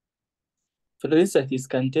photosynthesis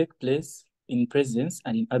can take place in presence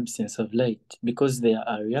and in absence of light because there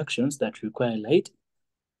are reactions that require light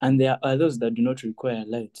and there are others that do not require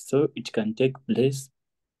light. So it can take place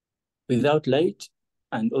without light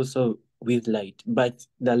and also with light. But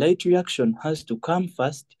the light reaction has to come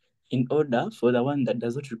first in order for the one that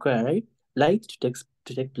does not require light to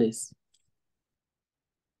take place.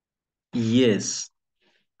 Yes.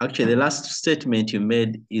 Actually, the last statement you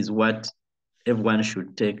made is what everyone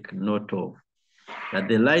should take note of. That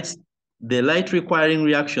the light requiring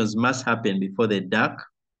reactions must happen before the dark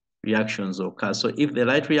reactions occur. So if the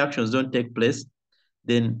light reactions don't take place,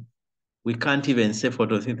 then we can't even say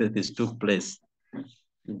photosynthesis took place.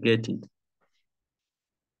 You get it?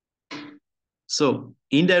 So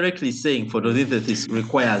indirectly saying photosynthesis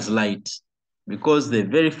requires light because the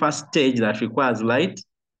very first stage that requires light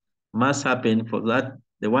must happen for that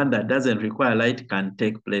the one that doesn't require light can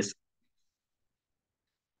take place.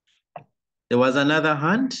 There was another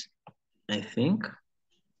hand, I think.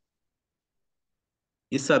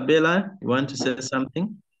 Isabella, you want to say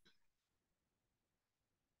something?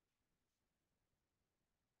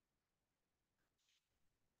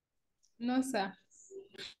 No, sir.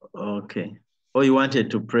 Okay. Oh, you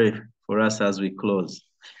wanted to pray for us as we close.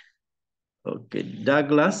 Okay.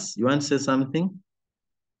 Douglas, you want to say something?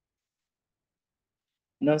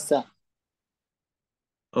 No, sir.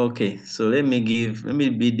 Okay, so let me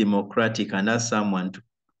be democratic and ask someone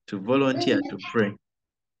to volunteer to pray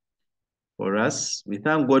for us. We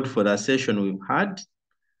thank God for the session we've had,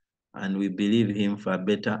 and we believe him for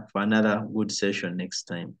another good session next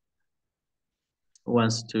time. Who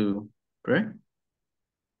wants to pray?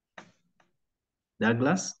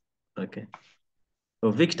 Douglas? Okay.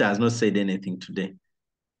 So Victor has not said anything today.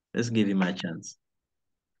 Let's give him a chance.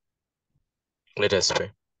 Let us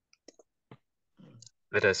pray.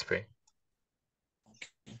 Let us pray.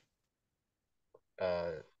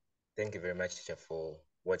 Thank you very much, teacher, for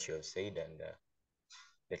what you have said, and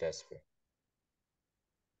let us pray.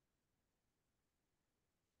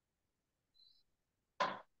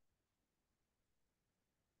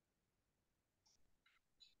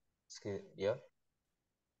 Yeah?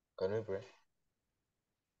 Can we pray?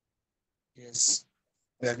 Yes,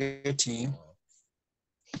 we are getting you.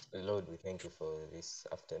 Lord, we thank you for this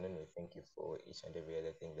afternoon. We thank you for each and every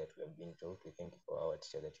other thing that we have been taught. We thank you for our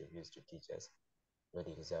teacher that you've used to teach us. Lord,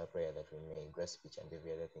 it is our prayer that we may grasp each and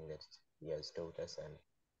every other thing that he has taught us, and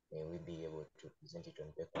may we be able to present it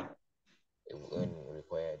on paper when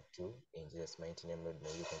required to. In Jesus' mighty name, Lord,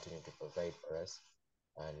 may you continue to provide for us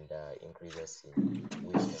and increase us in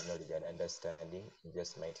wisdom, knowledge, and understanding. In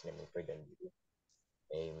Jesus' mighty name, we pray and believe.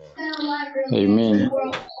 Amen. Amen.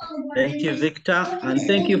 Thank you, Victor, and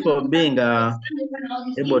thank you for being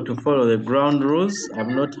able to follow the ground rules. I've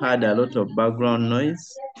not had a lot of background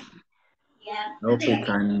noise. I hope we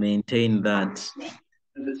can maintain that.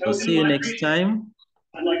 So see you next time.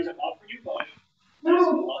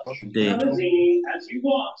 Day.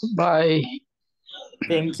 Bye.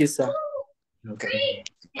 Thank you, sir. Okay.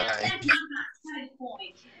 Bye.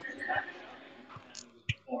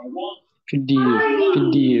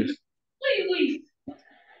 PDF.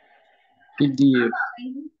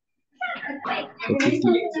 So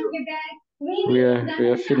PDF. We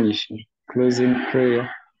are finishing. Closing prayer.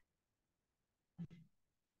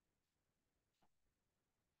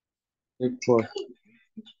 Report.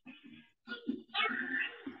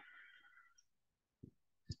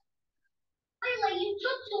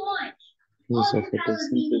 Use of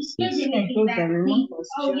photosynthesis.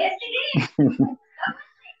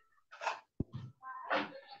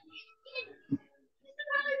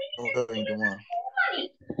 I'm going tomorrow.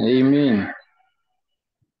 Amen.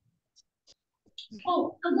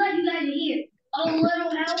 Oh, I'm glad you guys are here. A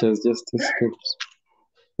little help. Just a script.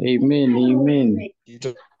 Amen. Amen.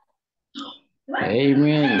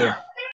 Amen.